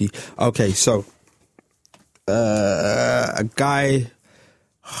more juicy. Okay, so a guy.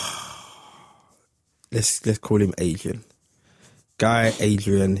 Let's call him Adrian. Guy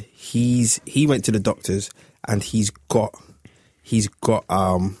Adrian. He went to the doctors and he's got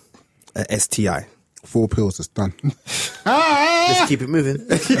an STI. 4 pills, it's done. Let's keep it moving.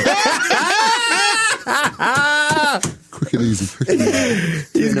 Quick and easy. Quick and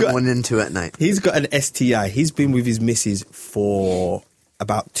easy. He's got 1 and 2 at night. He's got an STI. He's been with his missus for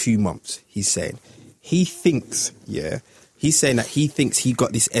about 2 months, he's saying. He's saying that he thinks he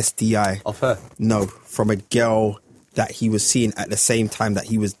got this STI. Off her? No, from a girl that he was seeing at the same time that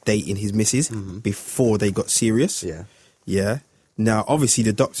he was dating his missus before they got serious. Yeah. Yeah. Now, obviously,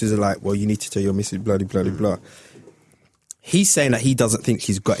 the doctors are like, well, you need to tell your missus, blah, blah, blah, blah. He's saying that he doesn't think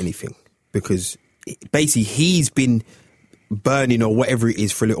she's got anything because basically he's been burning or whatever it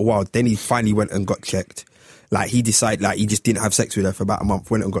is for a little while. Then he finally went and got checked. Like, he decided, like, he just didn't have sex with her for about a month,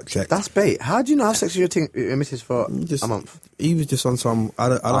 went and got checked. That's bait. How do you not have sex with your missus for a month? He was just on some, I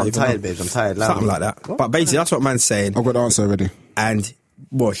don't I'm even tired, know. babes. I'm tired. Something like that. What? But basically, that's what man's saying. I've got the answer already. And,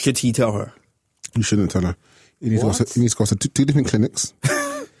 what, should he tell her? You shouldn't tell her. He needs to go to 2 different clinics,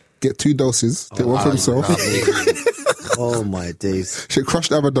 get 2 doses, take one for himself. Oh my days. Should crush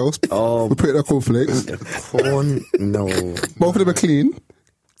the other dose. Oh. We put it in the cornflakes. Porn? No. Both of them are clean.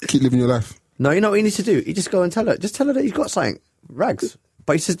 Keep living your life. No, you know what you need to do? You just go and tell her. Just tell her that he's got something. Rags.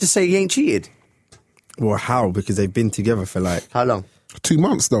 But he says to say he ain't cheated. Well, how? Because they've been together for like... How long? 2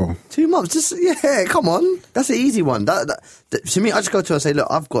 months though. 2 months. Just, yeah, come on. That's an easy one. That, to me, I just go to her and say, look,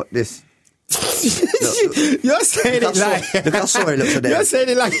 I've got this. You're saying it like... Look how sorry it looks today. You're saying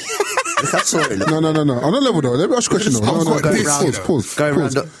it like... Look how sorry it looks. No. On a level though, let me ask you a question though. No, Going pause, round- pause. going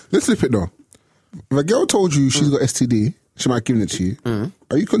pause. round Let's flip it though. If a girl told you she's got STD, she might have given it to you.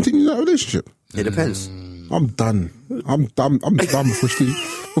 Are you continuing that relationship? It depends. I'm done. I'm done before she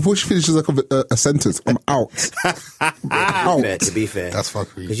before she finishes a sentence, I'm out. Fair, to be fair. That's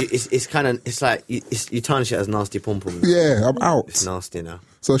fucking. 'Cause it's kind of, it's like, you tarnish it as nasty pom-pom. Yeah, I'm out. It's nasty now.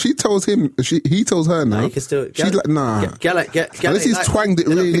 So she tells him, he tells her now. You can still, She's like, nah. Unless he's twanged it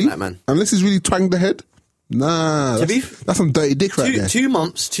really. Like, man. Unless he's really twanged the head. Nah. That's some dirty dick right there. 2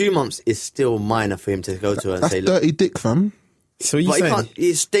 months is still minor for him to go to her and That's say, look. dirty dick, fam. So you But saying?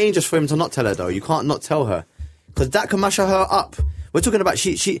 it's dangerous for him to not tell her, though. You can't not tell her. Because that can mash her up. We're talking about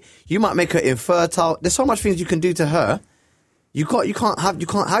you might make her infertile. There's so much things you can do to her. How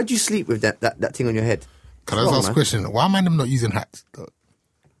do you sleep with that thing on your head? Can I just ask a question? Why am I not using hats?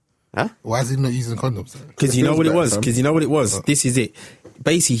 Huh? Why is he not using condoms? Because you know what it was. fam. Because you know what it was. This is it.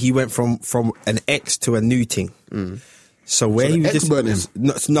 Basically, he went from an ex to a new thing. So where So he the was ex burnt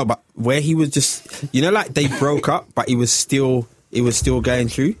him? no, but where he was just, like they broke up, but it was still going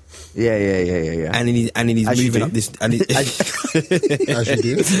through, Yeah. and then he's As you moving do. up this, and As you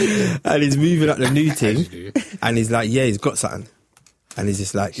do. and he's moving up the new thing, and he's like, yeah, he's got something, and he's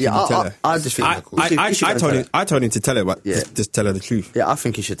just like, should you tell her? I just think I told him to tell her, but Yeah. just tell her the truth. Yeah, I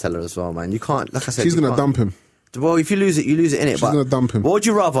think you should tell her as well, man. You can't, like I said, She's you going to can't- dump him. Well, if you lose it, you lose it, innit? She's gonna dump him. What would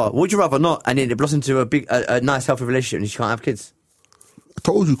you rather not, and then it blossoms into a nice, healthy relationship and you can't have kids? I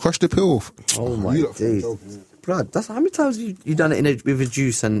told you, crush the pill. Oh my You lot days. joking. Blood, that's how many times you done it with a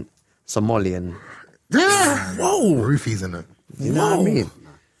juice and some Molly and, Whoa! Roofies in it. you know what I mean?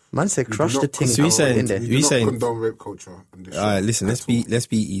 Man said crush the thing. So you saying- in there. you- We saying- condone rape culture. And this All right, shit. listen, let's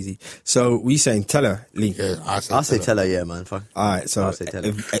be easy. So we saying tell her, Lee. Yeah, I'll say tell her, yeah, man. Fuck. All right, so I'll say tell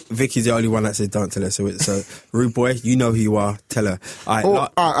her. Vicky's the only one that said don't tell her. So Rude boy, you know who you are. Tell her. All right,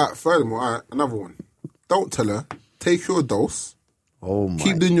 All right, furthermore, all right, another one. Don't tell her. Take your dose. Oh my.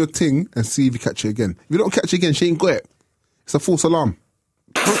 Keep doing your thing and see if you catch it again. If you don't catch it again, she ain't got it. It's a false alarm.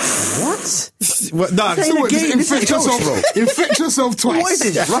 What? what, nah, This ain't so a what- game, this ain't Infect jokes, yourself. Infect yourself twice. What is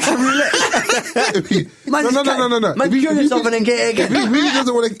this? Russian roulette? Man, No. Man, kill yourself and then get it If he again. really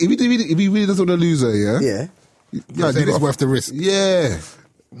doesn't want to, if he really doesn't want to lose her, yeah, Yeah. You're saying it's worth the risk. yeah.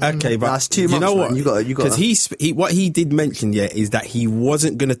 Okay, but That's 2 you months, know man. what? You gotta- Because he what he did mention, yeah, is that he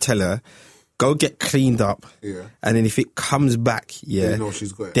wasn't gonna tell her, go get cleaned up, Yeah. and then if it comes back, yeah, Then you know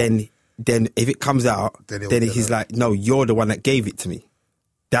she's got it. then if it comes out, Then he'll then tell he's her. like, no, you're the one that gave it to me.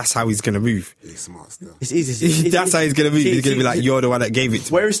 That's how he's gonna move. He's smart still. It's easy. That's how he's gonna move. He's gonna be like, you're the one that gave it to me.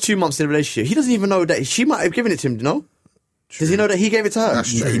 Where is 2 months in a relationship? He doesn't even know that she might have given it to him, you know? Does he know that he gave it to her?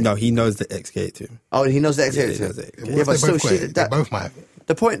 That's true. He knows the ex gave it to him. Oh, he knows the ex gave it he to knows him. it. What Yeah, if but they still, both got it? They both might have it.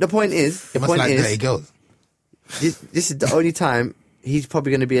 the point is, They must like dirty girls. this is the only time he's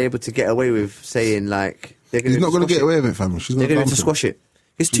probably going to be able to get away with saying, like, they're He's not going to get away. away with it, fam. She's They're going going to to squash it.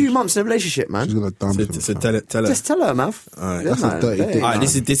 It's 2 months in a relationship, man. She's going to dump him. So fam. tell her. Just tell her, man. Alright, that's a dirty dick. All right,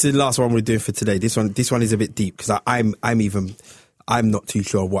 this is the last one we're doing for today. This one is a bit deep because I'm not too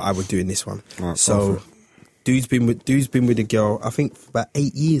sure what I would do in this one. Alright, go So, for dude's been with a girl. I think for about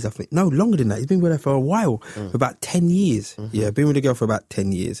 8 years. I think no longer than that. He's been with her for a while, for about 10 years. Yeah, been with a girl for about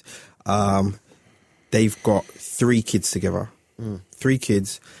 10 years. They've got 3 kids together, 3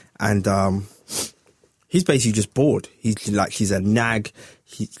 kids, and he's basically just bored. He's like, she's a nag.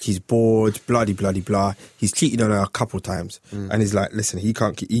 He's bored. Bloody blah. He's cheated on her a couple times, and he's like, listen, he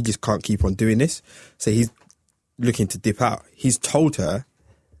just can't keep on doing this. So he's looking to dip out. He's told her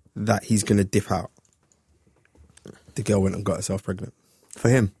that he's gonna dip out. The girl went and got herself pregnant. For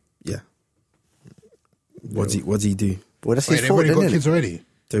him. Yeah. What's he do? Well, that's Wait, his they've fault, already then, got isn't kids it? already.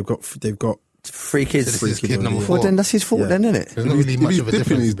 They've got 3 kids. This is kid already, number yeah. 4. Well, then that's his fault, Yeah. then, isn't it? There's not really If much he's of a dipping,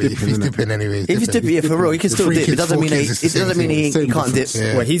 difference. he's But if dipping, he's innit? dipping anyway, If he's dipping, yeah, for real, he can still 3 dip. It kids, doesn't 4 mean kids, it's the it doesn't same mean he thing. can't dip. Same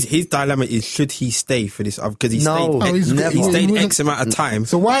Yeah. Well, his dilemma is should he stay for this? Because he No, stayed. he's never. He stayed He X amount of time.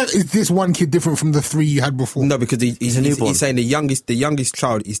 So why is this one kid different from the 3 you had before? No, because he's a newborn. saying the youngest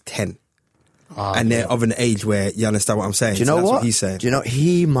child is 10, and they're of an age where you understand what I'm saying. Do you So know that's what? he's saying? Do you know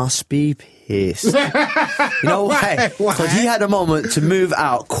he must be pissed? You know why? Because he had a moment to move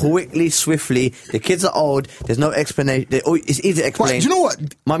out quickly, swiftly. The kids are old. There's no explanation. It's easy to But explain. do you know what?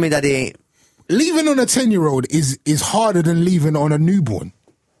 Mummy, daddy ain't. Leaving on a 10-year-old is harder than leaving on a newborn.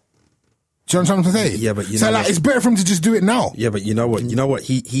 Do you know what I'm trying to say? Yeah, but you so know like what? it's better for him to just do it now. Yeah, but you know what?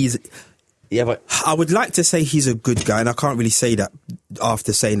 He's. Yeah, but I would like to say he's a good guy, and I can't really say that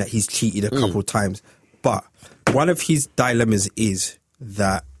after saying that he's cheated a couple times. But one of his dilemmas is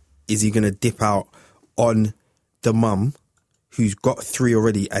that is he going to dip out on the mum who's got 3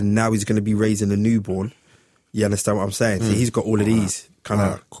 already, and now he's going to be raising a newborn? You understand what I'm saying? So he's got all of these kind of.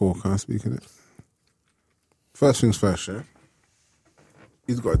 Alright, cool. Can I speak in it? First things first, yeah?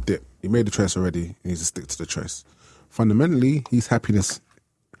 He's got a dip. He made the choice already. He needs to stick to the choice. Fundamentally, his happiness.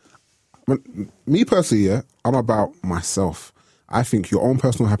 Me personally, yeah, I'm about myself. I think your own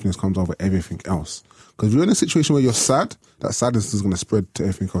personal happiness comes over everything else. Because if you're in a situation where you're sad, that sadness is going to spread to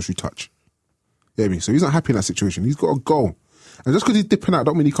everything else you touch. You know what I mean? So he's not happy in that situation. He's got to go. And just because he's dipping out,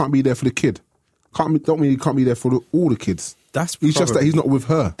 don't mean he can't be there for the kid. Don't mean he can't be there for all the kids. It's just that he's not with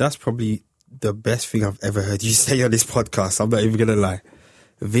her. That's probably the best thing I've ever heard you say on this podcast. I'm not even going to lie.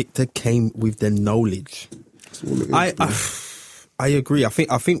 Victor came with the knowledge. That's all it is, I agree. I think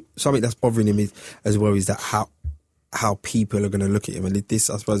something that's bothering him as well is that how people are going to look at him, and this,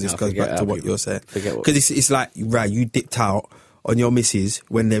 I suppose, this goes back to what you're saying. Because it's like, right, you dipped out on your missus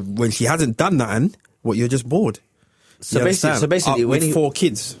when she hasn't done that, and you're just bored. So basically, with 4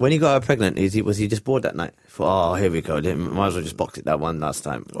 kids, when he got her pregnant, was he just bored that night? Oh, here we go. Might as well just box it that one last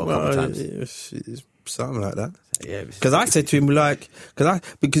time or a couple of times. It's something like that. Yeah. Because I said to him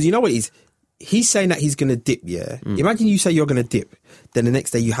because you know what it is. He's saying that he's going to dip. Yeah. Imagine you say you're going to dip, then the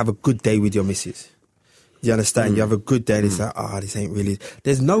next day you have a good day with your missus. You understand? You have a good day. And it's like, this ain't really.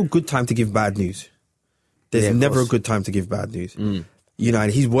 There's no good time to give bad news. There's never a good time to give bad news. You know,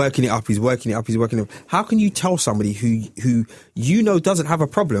 and he's working it up. How can you tell somebody who you know doesn't have a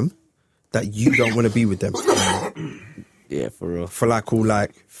problem that you don't want to be with them? Yeah, for real. For all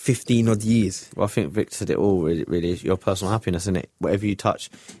 15 odd years. Well, I think Vic said it all. Really, your personal happiness, isn't it? Whatever you touch,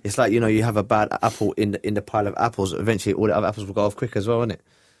 it's like, you have a bad apple in the pile of apples. Eventually, all the other apples will go off quick as well, isn't it?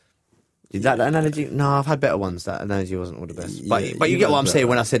 Is that analogy? No, I've had better ones. That analogy wasn't all the best. But you get what I'm saying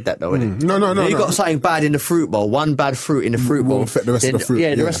when I said that, though, innit? No. You got something bad in the fruit bowl, one bad fruit in the fruit bowl. Will affect the rest of the fruit.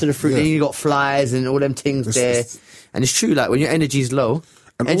 Yeah, the rest of the fruit. Then you got flies and all them things there. And it's true, like, when your energy's low,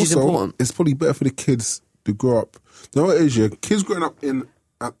 and energy's also, important. It's probably better for the kids to grow up. You know what it is, kids growing up in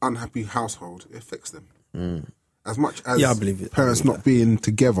an unhappy household, it affects them. As much as I believe it. Parents not being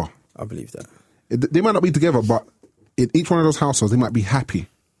together. I believe that. They might not be together, but in each one of those households, they might be happy.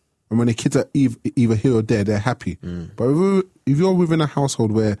 And when the kids are either here or there, they're happy. But if you're within a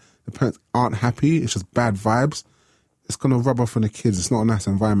household where the parents aren't happy, it's just bad vibes, it's going to rub off on the kids. It's not a nice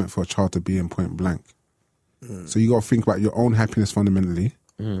environment for a child to be in, point blank. So you got to think about your own happiness fundamentally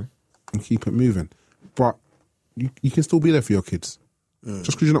and keep it moving. But you can still be there for your kids.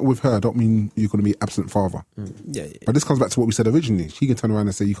 Just because you're not with her, don't mean you're going to be absent father. Yeah. But this comes back to what we said originally. She can turn around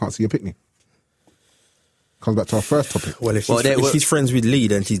and say you can't see your picnic. Comes back to our first topic. Well, if she's friends with Lee,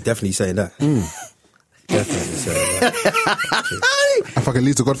 then she's definitely saying that. Definitely saying that. I fucking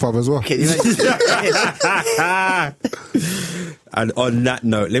Lee's the Godfather as well. And on that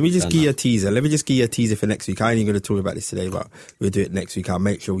note, let me just give you a teaser. For next week. I ain't even going to talk about this today, but we'll do it next week. I'll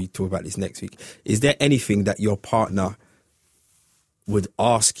make sure we talk about this next week. Is there anything that your partner would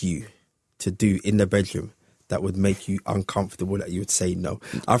ask you to do in the bedroom that would make you uncomfortable, that you would say no?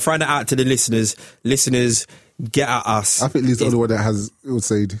 I'll find that out to the listeners. Listeners, get at us. I think Lee's the only one that would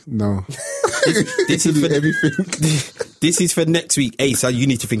say no. This is for everything. This is for next week. Hey, so you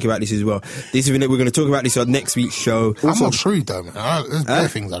need to think about this as well. We're going to talk about this on next week's show. I'm not shrewd though, man. There's better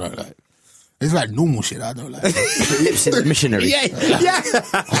things I don't like. It's like normal shit I don't like. Lips in the missionary. Yeah.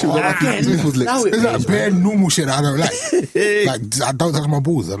 It's like bare normal shit I don't like. Like, I don't touch my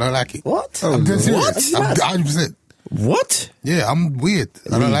balls. I don't like it. What? I'm dead serious. What? I'm 100%. What? Yeah, I'm weird.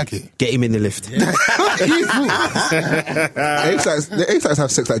 I don't like it. Get him in the lift. A-types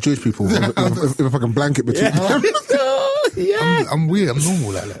have sex like Jewish people with a fucking blanket between them. I'm weird. I'm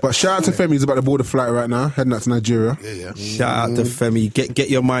normal like that. But shout out to Femi. He's about to board a flight right now, heading out to Nigeria. Yeah. Shout out to Femi. Get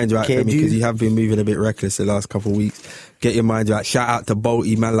your mind right, Femi, because you have been moving a bit reckless the last couple of weeks. Get your mind right. Shout out to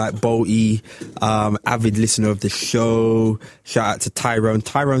Bolty, man like Bolty, avid listener of the show. Shout out to Tyrone.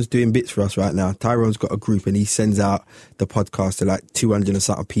 Tyrone's doing bits for us right now. Tyrone's got a group and he sends out the podcast to like 200 and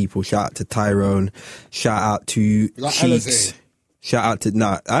something people. Shout out to Tyrone. Shout out to like Cheeks. Alizé. Shout out to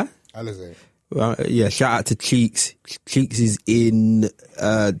Alizé. Well, yeah, shout out to Cheeks. Cheeks is in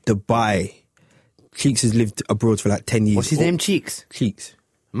Dubai. Cheeks has lived abroad for like 10 years. What's his name? Cheeks? Cheeks.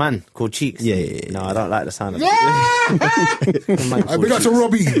 Man called Cheeks? Yeah. No, I don't like the sound of it. Big up to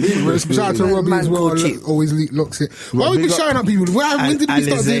Robbie. Shout out to Robbie as well. Always looks it. Why we be shouting out people? When did we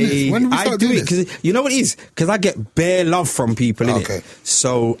start doing this? When did we start doing this? Because you know what it is? Because I get bare love from people, innit? Okay.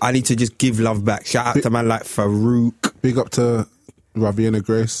 So I need to just give love back. Shout out to man like Farouk. Big up to Raviana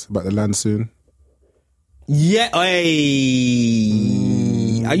Grace about the land soon. Yeah, hey.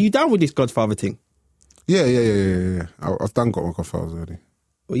 Are you down with this Godfather thing? Yeah. I've done got my Godfathers already.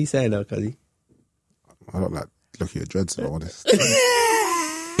 What are you saying now, Cuzzy? I don't like looking at dreads, if I'm honest.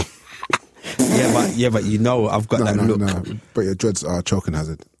 yeah, but you know I've got that look. No. But your dreads are a choking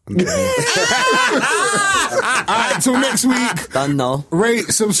hazard. Alright, till next week. Done now. Rate,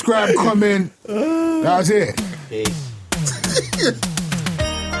 subscribe, comment. That's it. Peace.